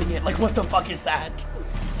flipping it. Like, what the fuck is that?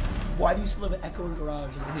 Why do you still have an echo in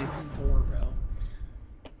garage? Like, 2v4, bro.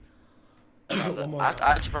 One more.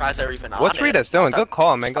 I'm surprised they're even on What's it. Rita's doing? Good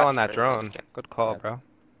call, Mingo, That's on that pretty drone. good. Good call, bro.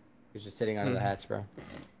 He's just sitting under the hatch, bro.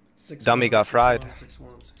 6-1, Dummy got 6-1, fried. 6-1.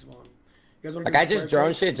 You guys wanna Like do I square just drone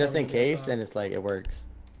trade? shit just in Everyone go case, top. and it's like it works.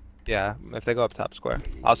 Yeah, if they go up top square.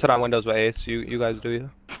 I'll sit on windows with Ace. You guys do you?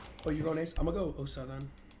 Oh, you're going ace? I'm gonna go Osa then.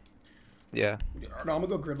 Yeah. No, I'm gonna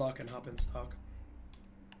go gridlock and hop in stock.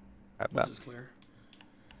 I Once bet. it's clear.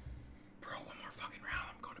 Bro, one more fucking round.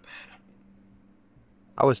 I'm going to bed.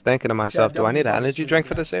 I was thinking to myself, Chad, do I need an double energy fucking drink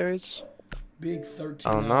stream, for yeah. this series? Big Oh,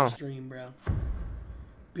 13-hour no. stream, bro.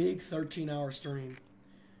 Big 13-hour stream.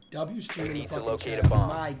 W stream in the need to fucking locate a chat. bomb.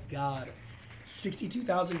 My God.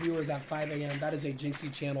 62,000 viewers at 5 a.m. That is a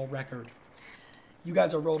Jynxzi channel record. You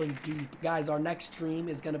guys are rolling deep. Guys, our next stream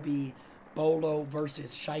is going to be Bolo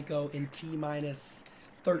versus Shaiko in T-minus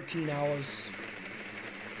 13 hours.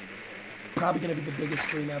 Probably going to be the biggest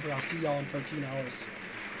stream ever. I'll see y'all in 13 hours.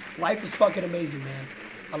 Life is fucking amazing, man.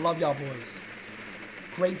 I love y'all boys.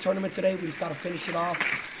 Great tournament today. We just got to finish it off.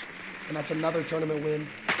 And that's another tournament win.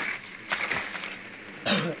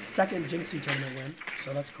 Second Jynxzi tournament win.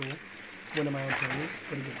 So that's cool. Winning my own tourneys.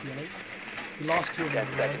 Pretty good feeling. We lost 2 of them,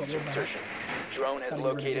 10 but seconds we're to back. insertion. Drone has Excited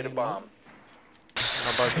to get rid of located a game, bomb.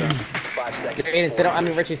 How about that? 5 seconds. Aiden, sit on, I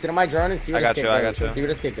mean Richie, sit on my drone and see where I this got kid you, I goes. got you. See where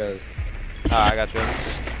this kid goes. I got you.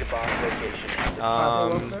 The bomb location.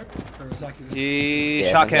 Or Zach, you just- He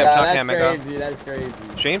Yeah, shot cam, Nah, shot that's cam, Mingo. crazy. That's crazy.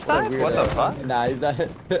 Stream What a side? What the weirdo. fuck? Nah, he's not.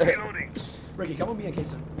 Ricky, come with me in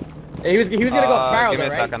case of... He was gonna go up spiral, give me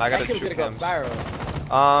though, a right? second, I gotta That kid was shoot gonna go him. up spiral.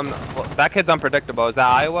 Well, that kid's unpredictable. Is that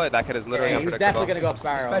Iowa? That kid is literally Yeah, he's unpredictable. definitely gonna go up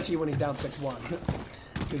spiral. Especially when he's down 6-1.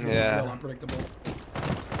 He's gonna Yeah. be real unpredictable.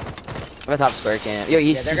 I'm a top square cam. Yo,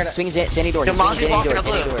 he's they're gonna- swinging Jenny door. Yo, He's swinging Mozzie's Jenny walking door. up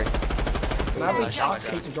Jenny blue. door. Can I have a stock?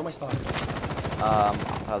 Casey, draw my stock.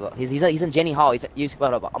 He's in Jenny Hall. Hold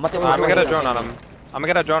up. I'm about to. I'm gonna get a drone on him. I'm gonna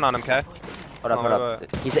get a drone on him, okay? Hold up.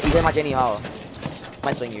 He's in my Jenny Hall.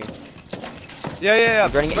 Might swing you. Yeah.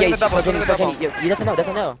 He's running. Swing Yeah, the double, he's swing the double. Jenny. He doesn't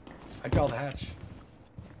know. I call the hatch.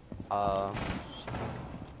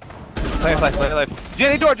 Play life.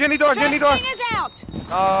 Jenny door. Sting is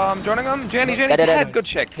out. Joining him. Jenny, Dead. head. Good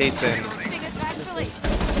check, Kason. Sting attacks release.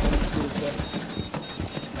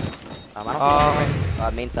 I don't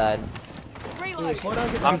see main side. Yeah, Reload. slow down,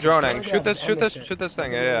 get I'm down, slow droning. down, Shoot this end shit. thing. Look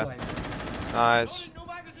at Yeah. real life. Nice.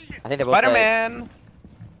 I think they both Spider-Man!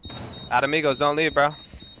 Adamigos, don't leave, bro.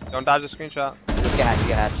 Don't dodge the screenshot. Let's get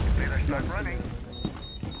hatch,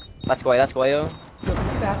 Let's go, yo. Yo, can we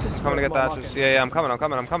get the hatches? I'm gonna get the Come on, hatches. lock Yeah, I'm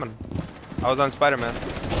coming. I was on Spider-Man. in.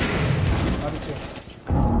 Love you too.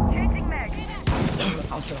 Changing mag.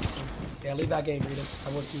 I'll set up too. Yeah, leave that game, Ritas.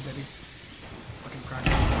 I would too, baby. Fucking crying.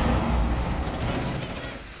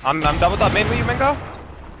 I'm doubled up. Main with you, Mingo.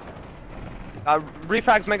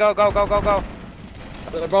 Refrags, Mingo. Go.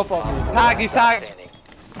 They're both off. Tag, he's tagged.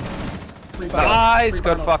 Nice,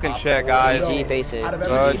 good fucking shit, guys. GG faces.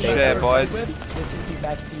 Good shit, boys. This is the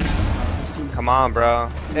best team. This team is Come on, bro.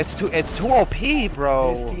 It's too OP,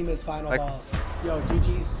 bro. This team is final Like- boss. Yo,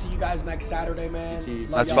 GG's. See you guys next Saturday, man. GG's.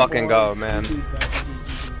 Love Let's y'all fucking go, boys. man. GG's, bro.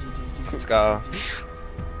 GG's. Let's go.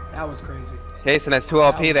 That was crazy. Jason, it's too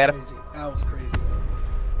OP. That They had was crazy. That was crazy.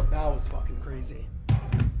 That was fucking crazy.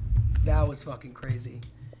 That was fucking crazy.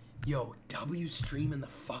 Yo, W stream in the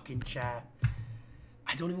fucking chat.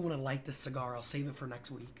 I don't even want to light this cigar. I'll save it for next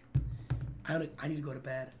week. I need to go to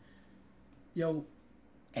bed. Yo,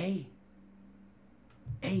 Aiden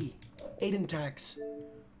Tax.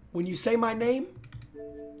 When you say my name,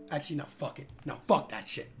 actually, no, fuck it. No, fuck that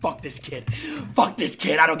shit. Fuck this kid. Fuck this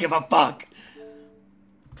kid. I don't give a fuck.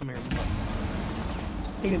 Come here.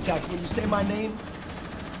 Aiden Tax, when you say my name,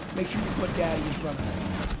 make sure you put Daddy in front of me.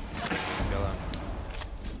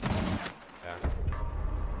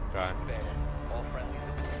 Try.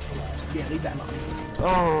 Yeah, leave that alone.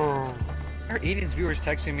 Oh. Are Aiden's viewers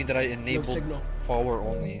texting me that I No enabled signal. follower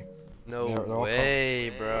only? No They're all way,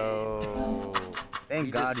 bro.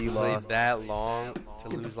 Thank God you played lost. that long to Get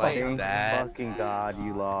the lose fuck like out. that. Fucking God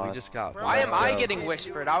you lost. We just got. Why am I fucked up. getting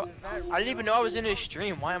whispered? I didn't even know I was in his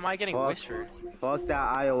stream. Why am I getting whispered? Fuck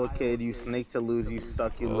that Iowa kid, you snake to lose, you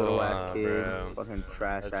suck, you little ass kid. bro. Fucking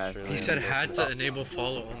trash That's ass. true. He said had to enable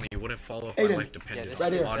follow only. He wouldn't follow if Aiden. my life depended.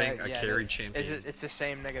 Right here. Modding a Yeah, carry champion. It's the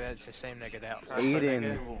same nigga. That's the same nigga that.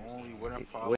 Aiden.